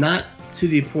 Not to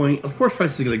the point. Of course,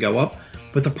 prices are going to go up,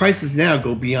 but the prices now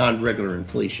go beyond regular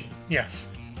inflation. Yes.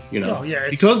 Oh, yeah,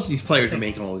 because these players are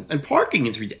making all this, and parking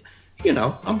is ridiculous.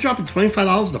 I'm dropping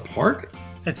 $25 at the park.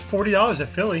 It's $40 at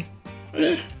Philly.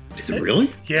 Is it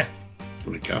really? Yeah.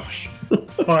 Oh my gosh.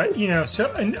 But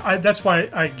that's why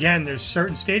again, there's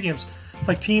certain stadiums,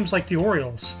 like teams like the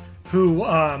Orioles, who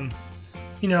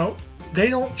they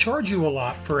don't charge you a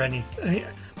lot for anything. I mean,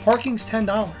 parking's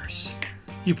 $10.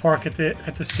 You park at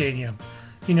the stadium.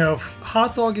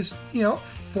 Hot dog is,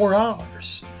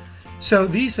 $4. So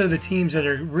these are the teams that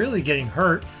are really getting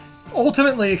hurt.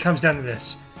 Ultimately, it comes down to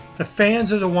this. The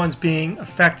fans are the ones being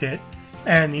affected,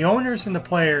 and the owners and the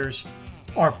players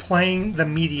are playing the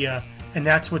media, and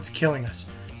that's what's killing us.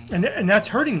 And that's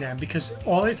hurting them because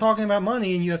all they're talking about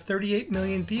money, and you have 38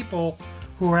 million people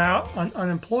who are out on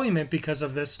unemployment because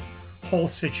of this whole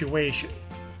situation.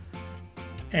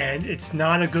 And it's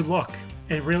not a good look.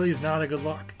 It really is not a good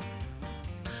look.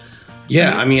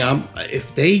 Yeah, I mean,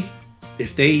 if they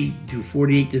do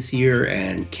 48 this year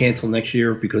and cancel next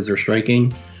year because they're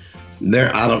striking,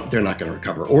 they're not going to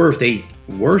recover. Or if they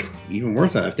even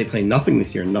worse than that, if they play nothing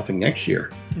this year and nothing next year,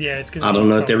 yeah, it's going. I don't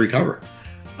know if they recover.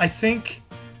 I think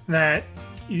that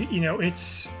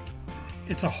it's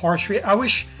a harsh. I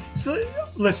wish. So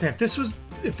listen,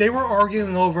 if they were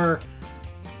arguing over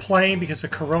playing because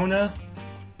of Corona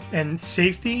and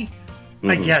safety,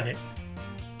 I get it.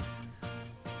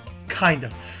 Kind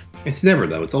of. It's never,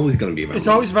 though. It's always going to be about money. It's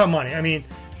always about money. I mean,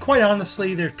 quite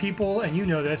honestly, there's people, and you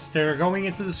know this, they're going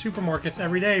into the supermarkets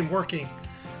every day and working.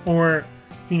 Or,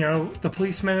 the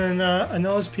policemen and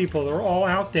those people, they're all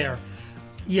out there.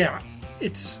 Yeah,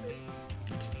 it's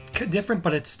different,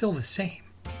 but it's still the same.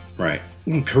 Right.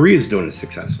 Korea's doing it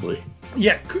successfully.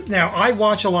 Yeah. Now, I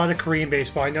watch a lot of Korean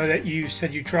baseball. I know that you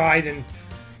said you tried, and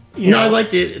I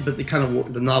liked it, but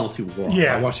the novelty wore off.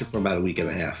 Yeah. I watched it for about a week and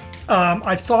a half.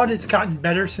 I thought it's gotten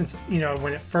better since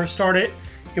when it first started.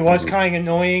 It was kind of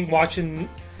annoying watching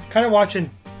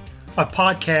a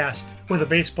podcast with a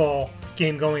baseball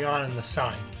game going on the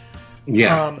side.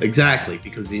 Yeah, exactly,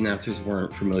 because the announcers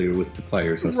weren't familiar with the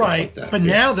players and stuff like that. But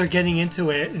now they're getting into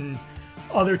it, and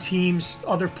other teams,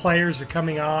 other players are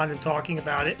coming on and talking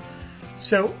about it.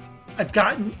 So I've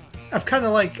kind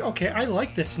of like, okay, I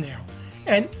like this now.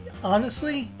 And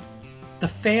honestly, the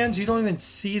fans, you don't even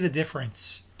see the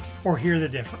difference or hear the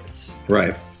difference.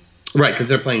 Right, because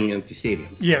they're playing in empty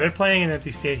stadiums. Yeah, they're playing in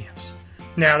empty stadiums.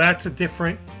 Now, that's a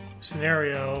different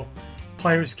scenario.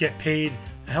 Players get paid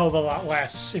a hell of a lot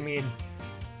less. I mean,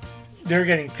 they're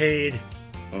getting paid,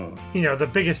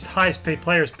 the highest paid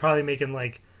players probably making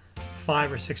like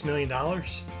 $5 or $6 million.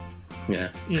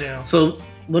 Yeah. So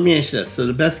let me ask you this. So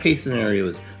the best case scenario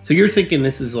is, so you're thinking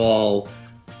this is all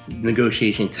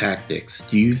negotiation tactics.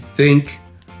 Do you think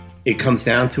it comes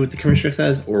down to what the commissioner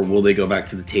says, or will they go back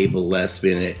to the table last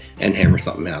minute and hammer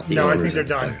something out? No, I think they're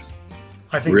done.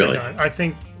 I think they're done. I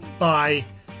think by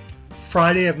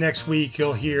Friday of next week,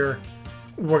 you'll hear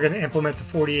we're going to implement the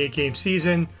 48-game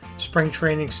season. Spring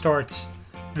training starts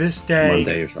this day.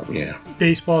 Monday or something, yeah.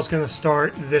 Baseball's going to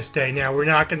start this day. Now, we're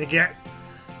not going to get,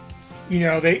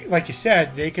 they, like you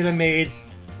said, they could have made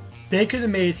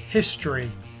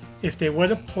history if they would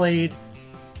have played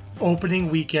opening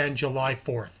weekend, July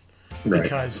 4th. Right.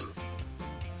 Because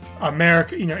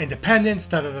America, independence,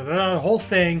 the whole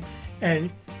thing,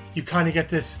 and you kind of get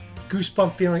this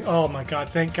goosebump feeling, oh my God,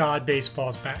 thank God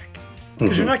baseball's back.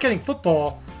 Because you're not getting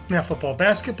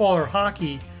basketball or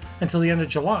hockey until the end of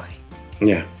July.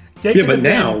 Yeah. They could have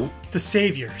been the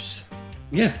saviors.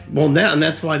 Yeah. Well, now, and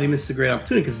that's why they missed a great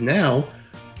opportunity, because now,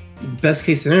 best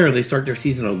case scenario, they start their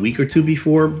season a week or two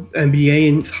before NBA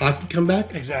and hockey come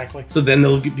back. Exactly. So then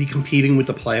they'll be competing with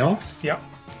the playoffs. Yep.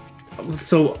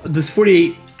 So this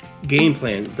 48 game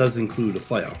plan does include a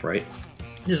playoff, right?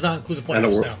 It does not include the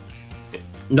playoffs now.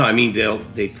 No, I mean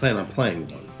they plan on playing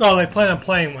one. Oh, they plan on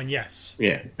playing one, yes.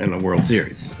 Yeah, in the World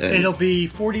Series. And it'll be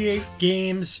 48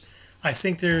 games. I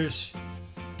think there's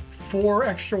four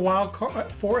extra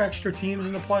teams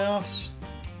in the playoffs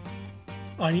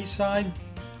on each side.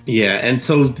 Yeah, and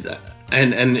so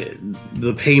and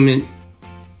the payment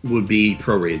would be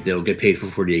prorated. They'll get paid for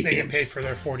 48 games. They get paid for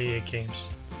their 48 games.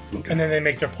 Okay. And then they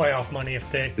make their playoff money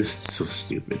if they... This is so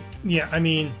stupid. Yeah, I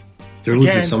mean... They're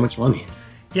losing so much money.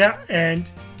 Yeah,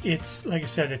 and it's, like I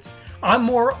said, I'm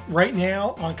more right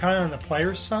now on kind of on the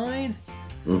players' side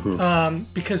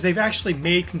because they've actually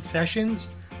made concessions.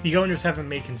 The owners haven't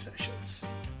made concessions.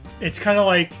 It's kind of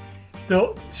like,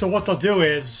 so what they'll do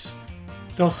is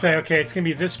they'll say, okay, it's going to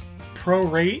be this pro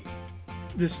rate,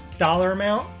 this dollar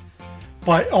amount,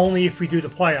 but only if we do the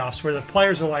playoffs, where the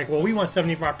players are like, well, we want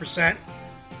 75%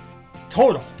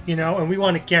 total, and we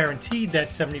want it guaranteed that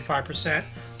 75%,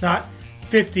 not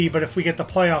 50, but if we get the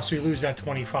playoffs, we lose that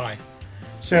 25.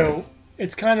 So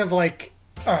it's kind of like,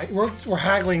 all right, we're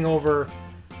haggling over,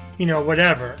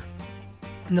 whatever.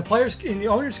 And the players and the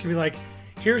owners can be like,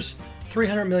 here's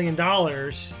 $300 million,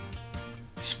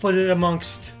 split it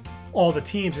amongst all the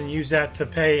teams and use that to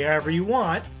pay however you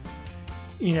want,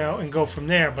 and go from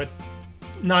there. But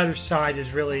neither side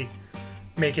is really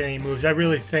making any moves. I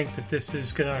really think that this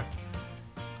is going to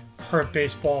hurt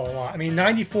baseball a lot. I mean,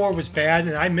 94 was bad,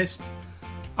 and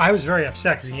I was very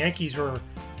upset because the Yankees were,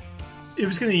 it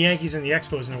was going to be the Yankees and the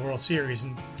Expos in the World Series,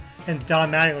 and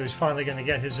Don Mattingly was finally going to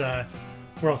get his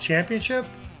World Championship.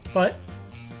 But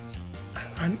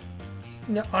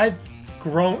I've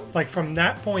grown, like from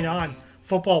that point on,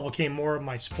 football became more of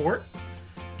my sport.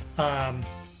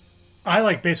 I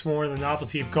like baseball more than the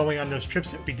novelty of going on those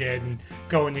trips that we did and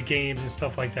going to games and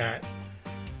stuff like that.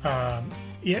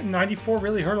 94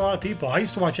 really hurt a lot of people. I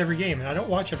used to watch every game, and I don't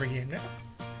watch every game now.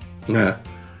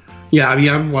 Yeah. I mean,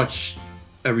 I've watched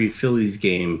every Phillies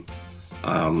game.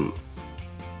 I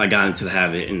got into the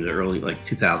habit in the early, like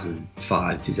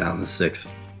 2005, 2006,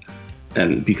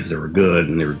 and because they were good,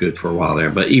 and they were good for a while there.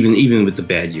 But even with the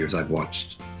bad years, I've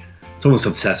watched. It's almost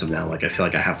obsessive now. Like I feel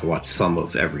like I have to watch some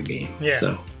of every game. Yeah.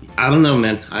 So I don't know,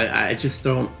 man. I just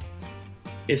don't.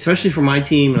 Especially for my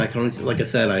team, and I can only, like I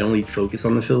said, I only focus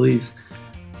on the Phillies.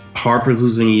 Harper's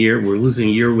losing a year. We're losing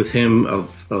a year with him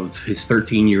of his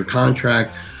 13-year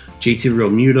contract. JT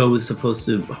Realmuto was supposed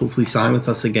to hopefully sign with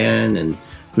us again, and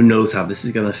who knows how this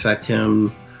is going to affect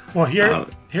him. Well,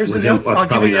 here's with him, us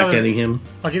probably not getting him.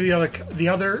 I'll give you the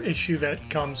other issue that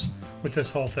comes with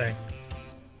this whole thing.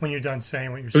 When you're done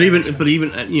saying what you're saying. But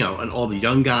even you know, and all the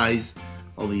young guys,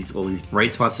 all these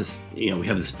bright spots. We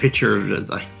have this pitcher.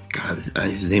 God,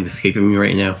 his name is escaping me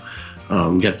right now.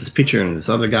 We got this pitcher and this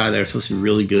other guy that are supposed to be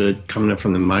really good, coming up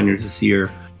from the minors this year,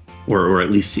 or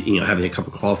at least having a cup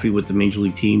of coffee with the major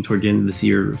league team toward the end of this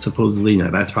year. Supposedly,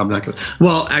 no, that's probably not going.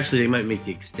 Well, actually, they might make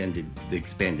the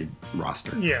expanded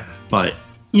roster. Yeah. But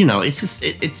it's just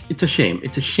it's a shame.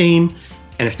 It's a shame.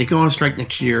 And if they go on strike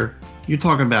next year, you're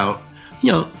talking about.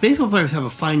 Baseball players have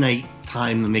a finite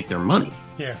time to make their money.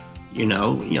 Yeah.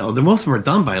 The most of them are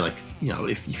done by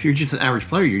if you're just an average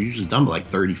player, you're usually done by like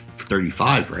 30,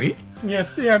 35, right? Yeah.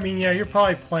 I mean, you're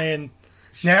probably playing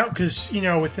now because,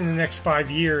 within the next 5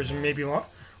 years and maybe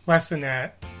less than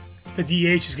that, the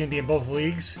DH is going to be in both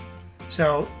leagues.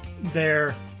 So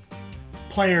their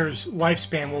players'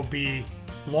 lifespan will be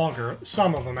longer.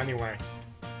 Some of them anyway.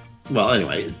 Well,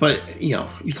 anyway, but, you're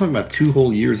talking about 2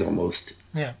 whole years almost.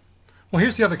 Yeah. Well,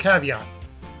 here's the other caveat.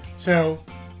 So,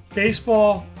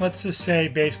 baseball, let's just say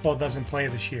baseball doesn't play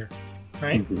this year,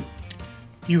 right? Mm-hmm.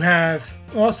 You have,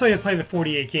 let's say you play the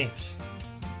 48 games,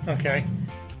 okay?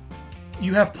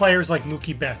 You have players like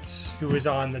Mookie Betts, who is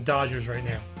on the Dodgers right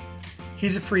now.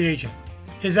 He's a free agent.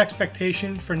 His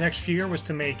expectation for next year was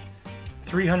to make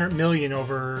 $300 million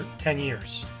over 10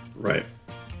 years. Right.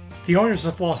 The owners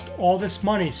have lost all this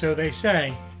money, so they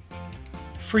say,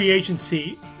 free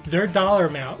agency, their dollar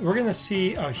amount, we're going to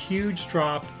see a huge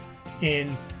drop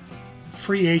in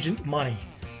free agent money.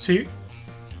 So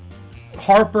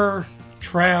Harper,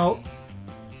 Trout,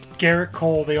 Garrett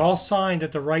Cole, they all signed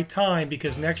at the right time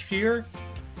because next year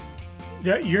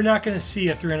you're not going to see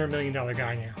a $300 million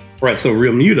guy now. Right, so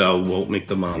Realmuto won't make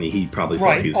the money he probably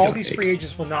thought he was going to make. All these free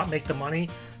agents will not make the money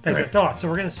that they thought. So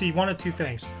we're going to see one of two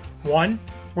things. One,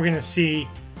 we're going to see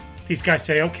these guys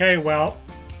say, okay, well,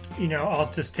 I'll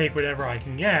just take whatever I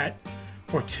can get.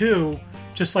 Or two,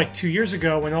 just like 2 years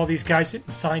ago when all these guys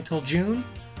didn't sign till June,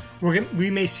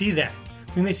 we may see that.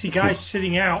 We may see guys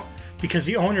sitting out because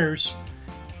the owners,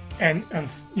 and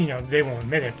they won't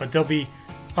admit it, but there'll be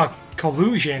a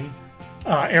collusion,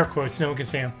 air quotes, no one can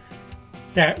say them,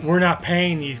 that we're not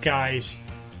paying these guys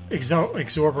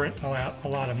exorbitant a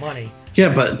lot of money.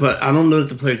 Yeah, but I don't know that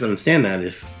the players understand that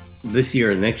if this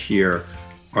year and next year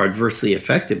are adversely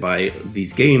affected by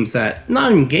these games that,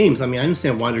 not even games, I mean, I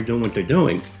understand why they're doing what they're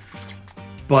doing,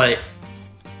 but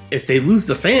if they lose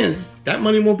the fans, that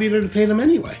money won't be there to pay them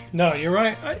anyway. No, you're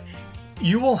right.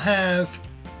 You will have,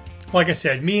 like I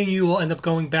said, me and you will end up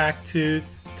going back to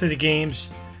the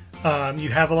games. You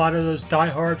have a lot of those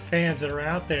diehard fans that are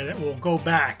out there that will go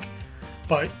back,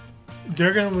 but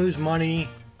they're going to lose money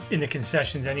in the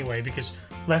concessions anyway because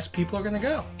less people are going to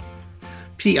go.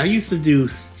 Pete, I used to do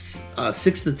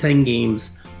 6 to 10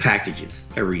 games packages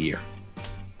every year,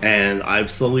 and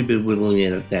I've slowly been whittling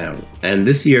it down. And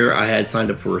this year, I had signed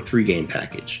up for a 3-game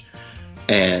package,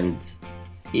 and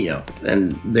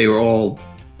and they were all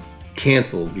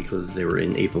canceled because they were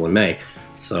in April and May.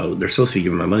 So they're supposed to be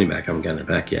giving my money back. I haven't gotten it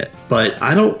back yet. But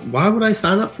I don't. Why would I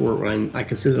sign up for it when I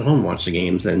can sit at home and watch the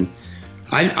games? And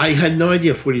I had no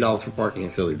idea $40 for parking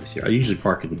in Philly this year. I usually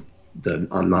park on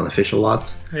non-official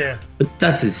lots. Yeah. But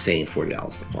that's insane,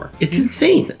 $40 to park. It's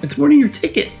insane. It's more than your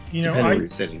ticket, depending where you're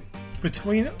sitting.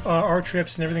 Between our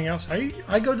trips and everything else,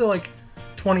 I go to like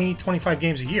 20, 25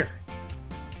 games a year.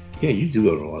 Yeah, you do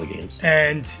go to a lot of games.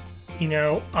 And, when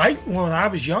I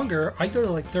was younger, I go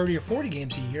to like 30 or 40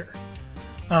 games a year.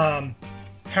 How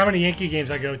many Yankee games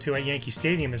I go to at Yankee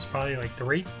Stadium is probably like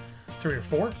 3. 3 or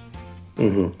 4.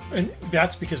 Mm-hmm. And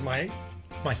that's because my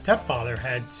stepfather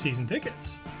had season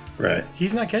tickets. Right.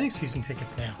 He's not getting season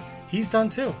tickets now. He's done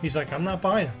too. He's like, I'm not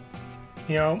buying them.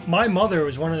 You know, my mother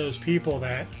was one of those people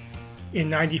that in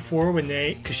 '94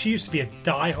 because she used to be a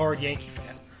diehard Yankee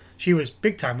fan. She was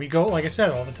big time. We go, like I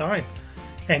said, all the time.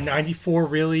 And '94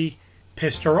 really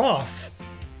pissed her off.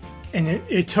 And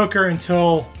it took her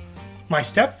until my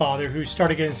stepfather, who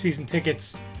started getting season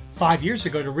tickets 5 years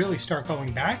ago, to really start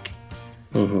going back.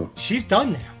 Mm-hmm. She's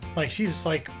done now. Like, she's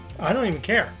like, I don't even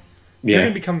care. Yeah. They're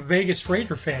going to become Vegas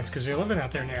Raider fans because they're living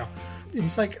out there now. And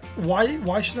he's like,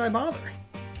 why should I bother?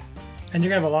 And you're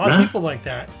going to have a lot of people like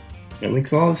that. It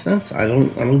makes a lot of sense. I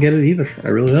don't get it either. I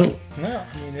really don't. No,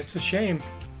 I mean, it's a shame.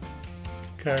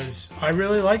 Because I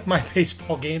really like my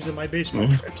baseball games and my baseball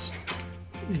trips.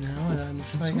 You know, and I'm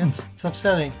just like, it's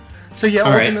upsetting. So, yeah,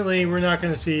 All ultimately, we're not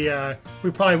going to see, I'm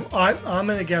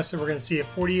going to guess that we're going to see a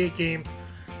 48-game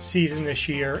season this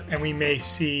year, and we may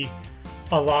see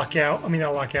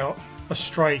a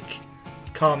strike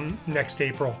come next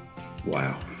April.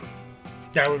 Wow.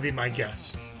 That would be my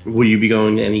guess. Will you be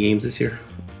going to any games this year?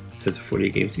 It's a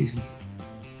 48-game season.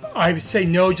 I would say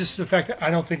no, just for the fact that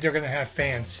I don't think they're going to have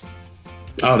fans.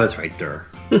 Oh, that's right, there.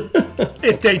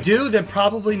 If they do, then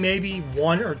probably maybe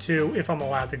 1 or 2, if I'm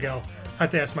allowed to go. I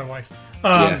have to ask my wife.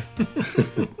 Yeah.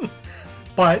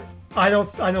 But I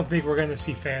don't think we're going to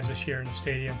see fans this year in the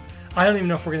stadium. I don't even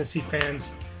know if we're going to see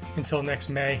fans until next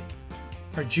May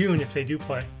or June if they do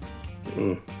play.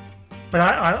 But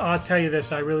I'll tell you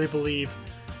this, I really believe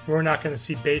we're not going to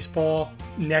see baseball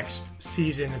next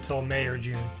season until May or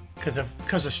June because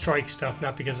of strike stuff,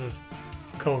 not because of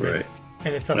COVID. Right.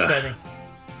 And it's upsetting.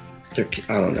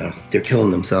 I don't know. They're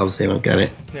killing themselves. They don't get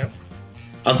it. Yep.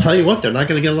 I'll tell you what. They're not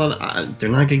going to get they're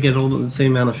not going to get all the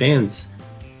same amount of fans.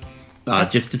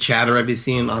 Just the chatter I've been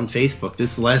seeing on Facebook.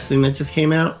 This last thing that just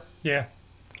came out. Yeah.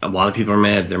 A lot of people are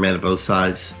mad. They're mad at both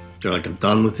sides. They're like, I'm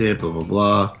done with it. Blah blah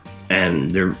blah.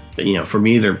 And they're, for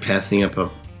me, they're passing up a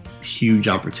huge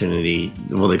opportunity.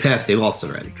 Well, they lost it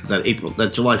already because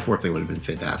that July 4th thing would have been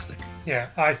fantastic. Yeah,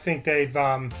 I think they've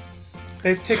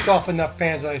ticked off enough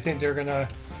fans that I think they're gonna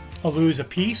lose a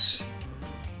piece,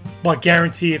 but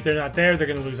guarantee if they're not there, they're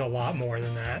gonna lose a lot more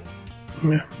than that.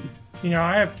 Yeah.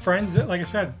 I have friends that, like I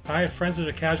said, that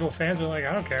are casual fans. They're like,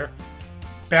 I don't care.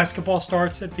 Basketball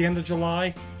starts at the end of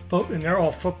July, and they're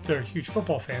all they're huge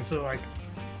football fans. So they're like,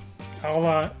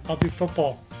 I'll do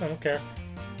football. I don't care.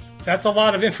 That's a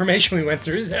lot of information we went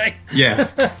through today. Yeah.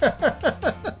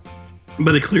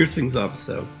 But it clears things up,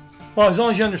 so. Well, as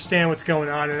long as you understand what's going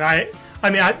on, and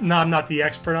I'm not the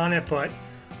expert on it, but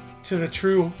to the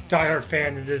true diehard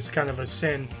fan, it is kind of a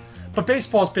sin. But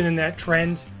baseball's been in that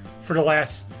trend for the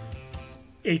last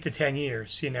 8 to 10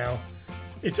 years.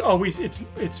 It's always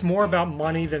it's more about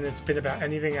money than it's been about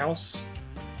anything else,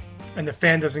 and the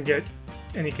fan doesn't get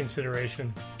any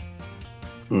consideration.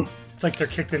 It's like they're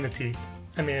kicked in the teeth.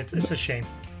 I mean, it's a shame.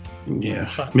 Yeah.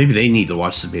 But maybe they need to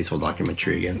watch the baseball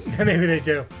documentary again. Maybe they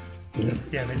do.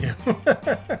 Yeah, they do.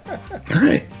 All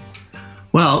right.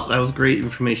 Well, that was great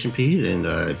information, Pete, and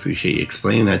I appreciate you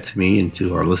explaining that to me and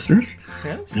to our listeners.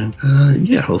 Yes. And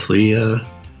hopefully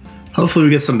we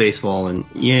get some baseball. And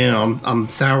I'm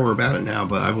sour about it now,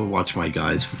 but I will watch my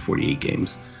guys for 48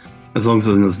 games, as long as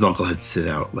those knuckleheads sit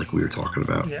out, like we were talking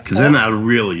about. Because then I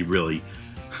really, really,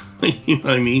 you know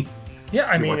what I mean? Yeah,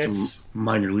 I mean, it's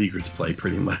minor leaguers play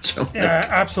pretty much. Yeah,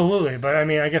 absolutely. But I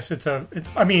mean, I guess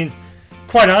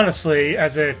quite honestly,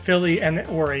 as a Philly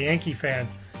or a Yankee fan,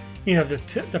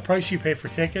 the price you pay for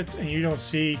tickets, and you don't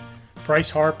see Bryce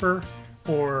Harper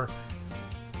or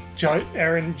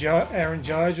Aaron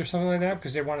Judge or something like that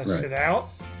because they want to sit out.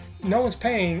 No one's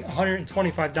paying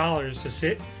 $125 to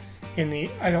sit in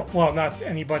not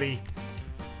anybody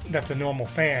that's a normal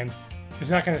fan is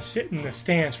not going to sit in the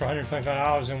stands for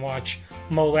 $125 and watch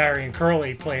Mo, Larry, and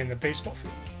Curly play in the baseball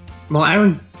field. Well,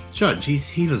 Aaron Judge,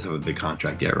 he doesn't have a big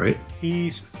contract yet, right?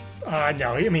 He's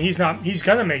no. I mean, he's not. He's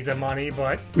gonna make the money,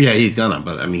 but yeah, he's gonna.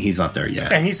 But I mean, he's not there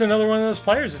yet. And he's another one of those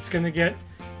players that's gonna get.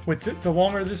 With the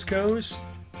longer this goes,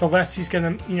 the less he's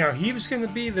gonna. He was gonna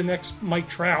be the next Mike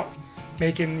Trout,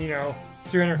 making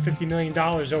 $350 million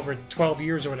over 12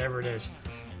 years or whatever it is.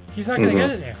 He's not gonna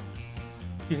get it now.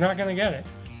 He's not gonna get it.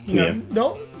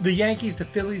 No, the Yankees, the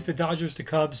Phillies, the Dodgers, the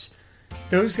Cubs,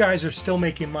 those guys are still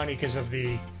making money because of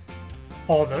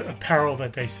all the apparel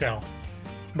that they sell.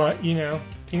 But,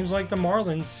 teams like the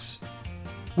Marlins,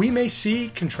 we may see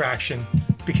contraction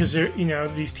because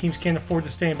these teams can't afford to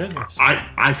stay in business.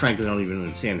 I frankly don't even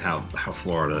understand how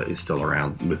Florida is still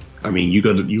around.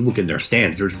 You look at their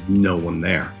stands, there's no one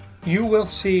there. You will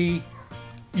see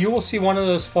one of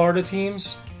those Florida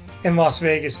teams in Las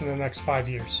Vegas in the next 5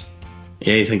 years.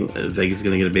 Yeah, you think Vegas is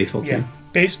going to get a baseball team?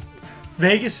 Yeah,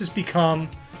 Vegas is becoming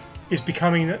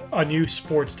a new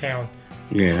sports town.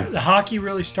 Yeah. The hockey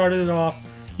really started it off.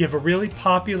 You have a really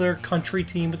popular country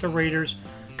team with the Raiders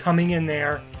coming in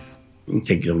there. You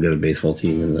think you'll get a baseball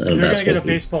team and a They're going to get a team?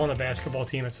 baseball and a basketball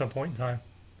team at some point in time.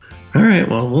 All right,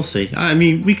 well, we'll see. I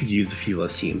mean, we could use a few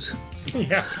less teams.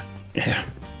 Yeah. Yeah.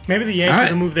 Maybe the Yankees All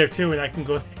right. will move there too, and I can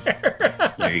go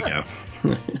there. There you go.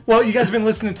 Well, you guys have been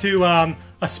listening to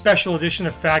a special edition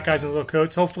of Fat Guys in Little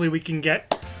Coats. Hopefully, we can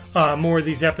get more of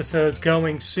these episodes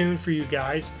going soon for you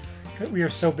guys. We are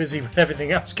so busy with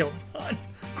everything else going on.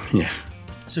 Yeah.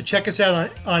 So check us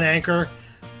out on Anchor,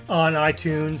 on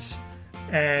iTunes,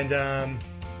 and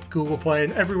Google Play,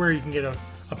 and everywhere you can get a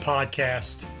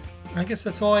podcast. I guess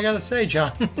that's all I got to say,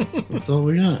 John. That's all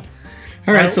we got.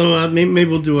 All right, so maybe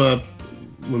we'll do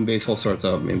when baseball starts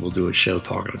up, maybe we'll do a show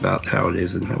talking about how it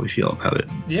is and how we feel about it.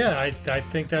 Yeah, I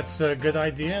think that's a good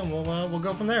idea, and we'll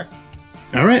go from there.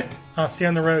 All right. I'll see you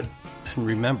on the road. And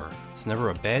remember, it's never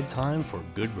a bad time for a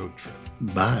good road trip.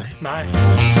 Bye. Bye.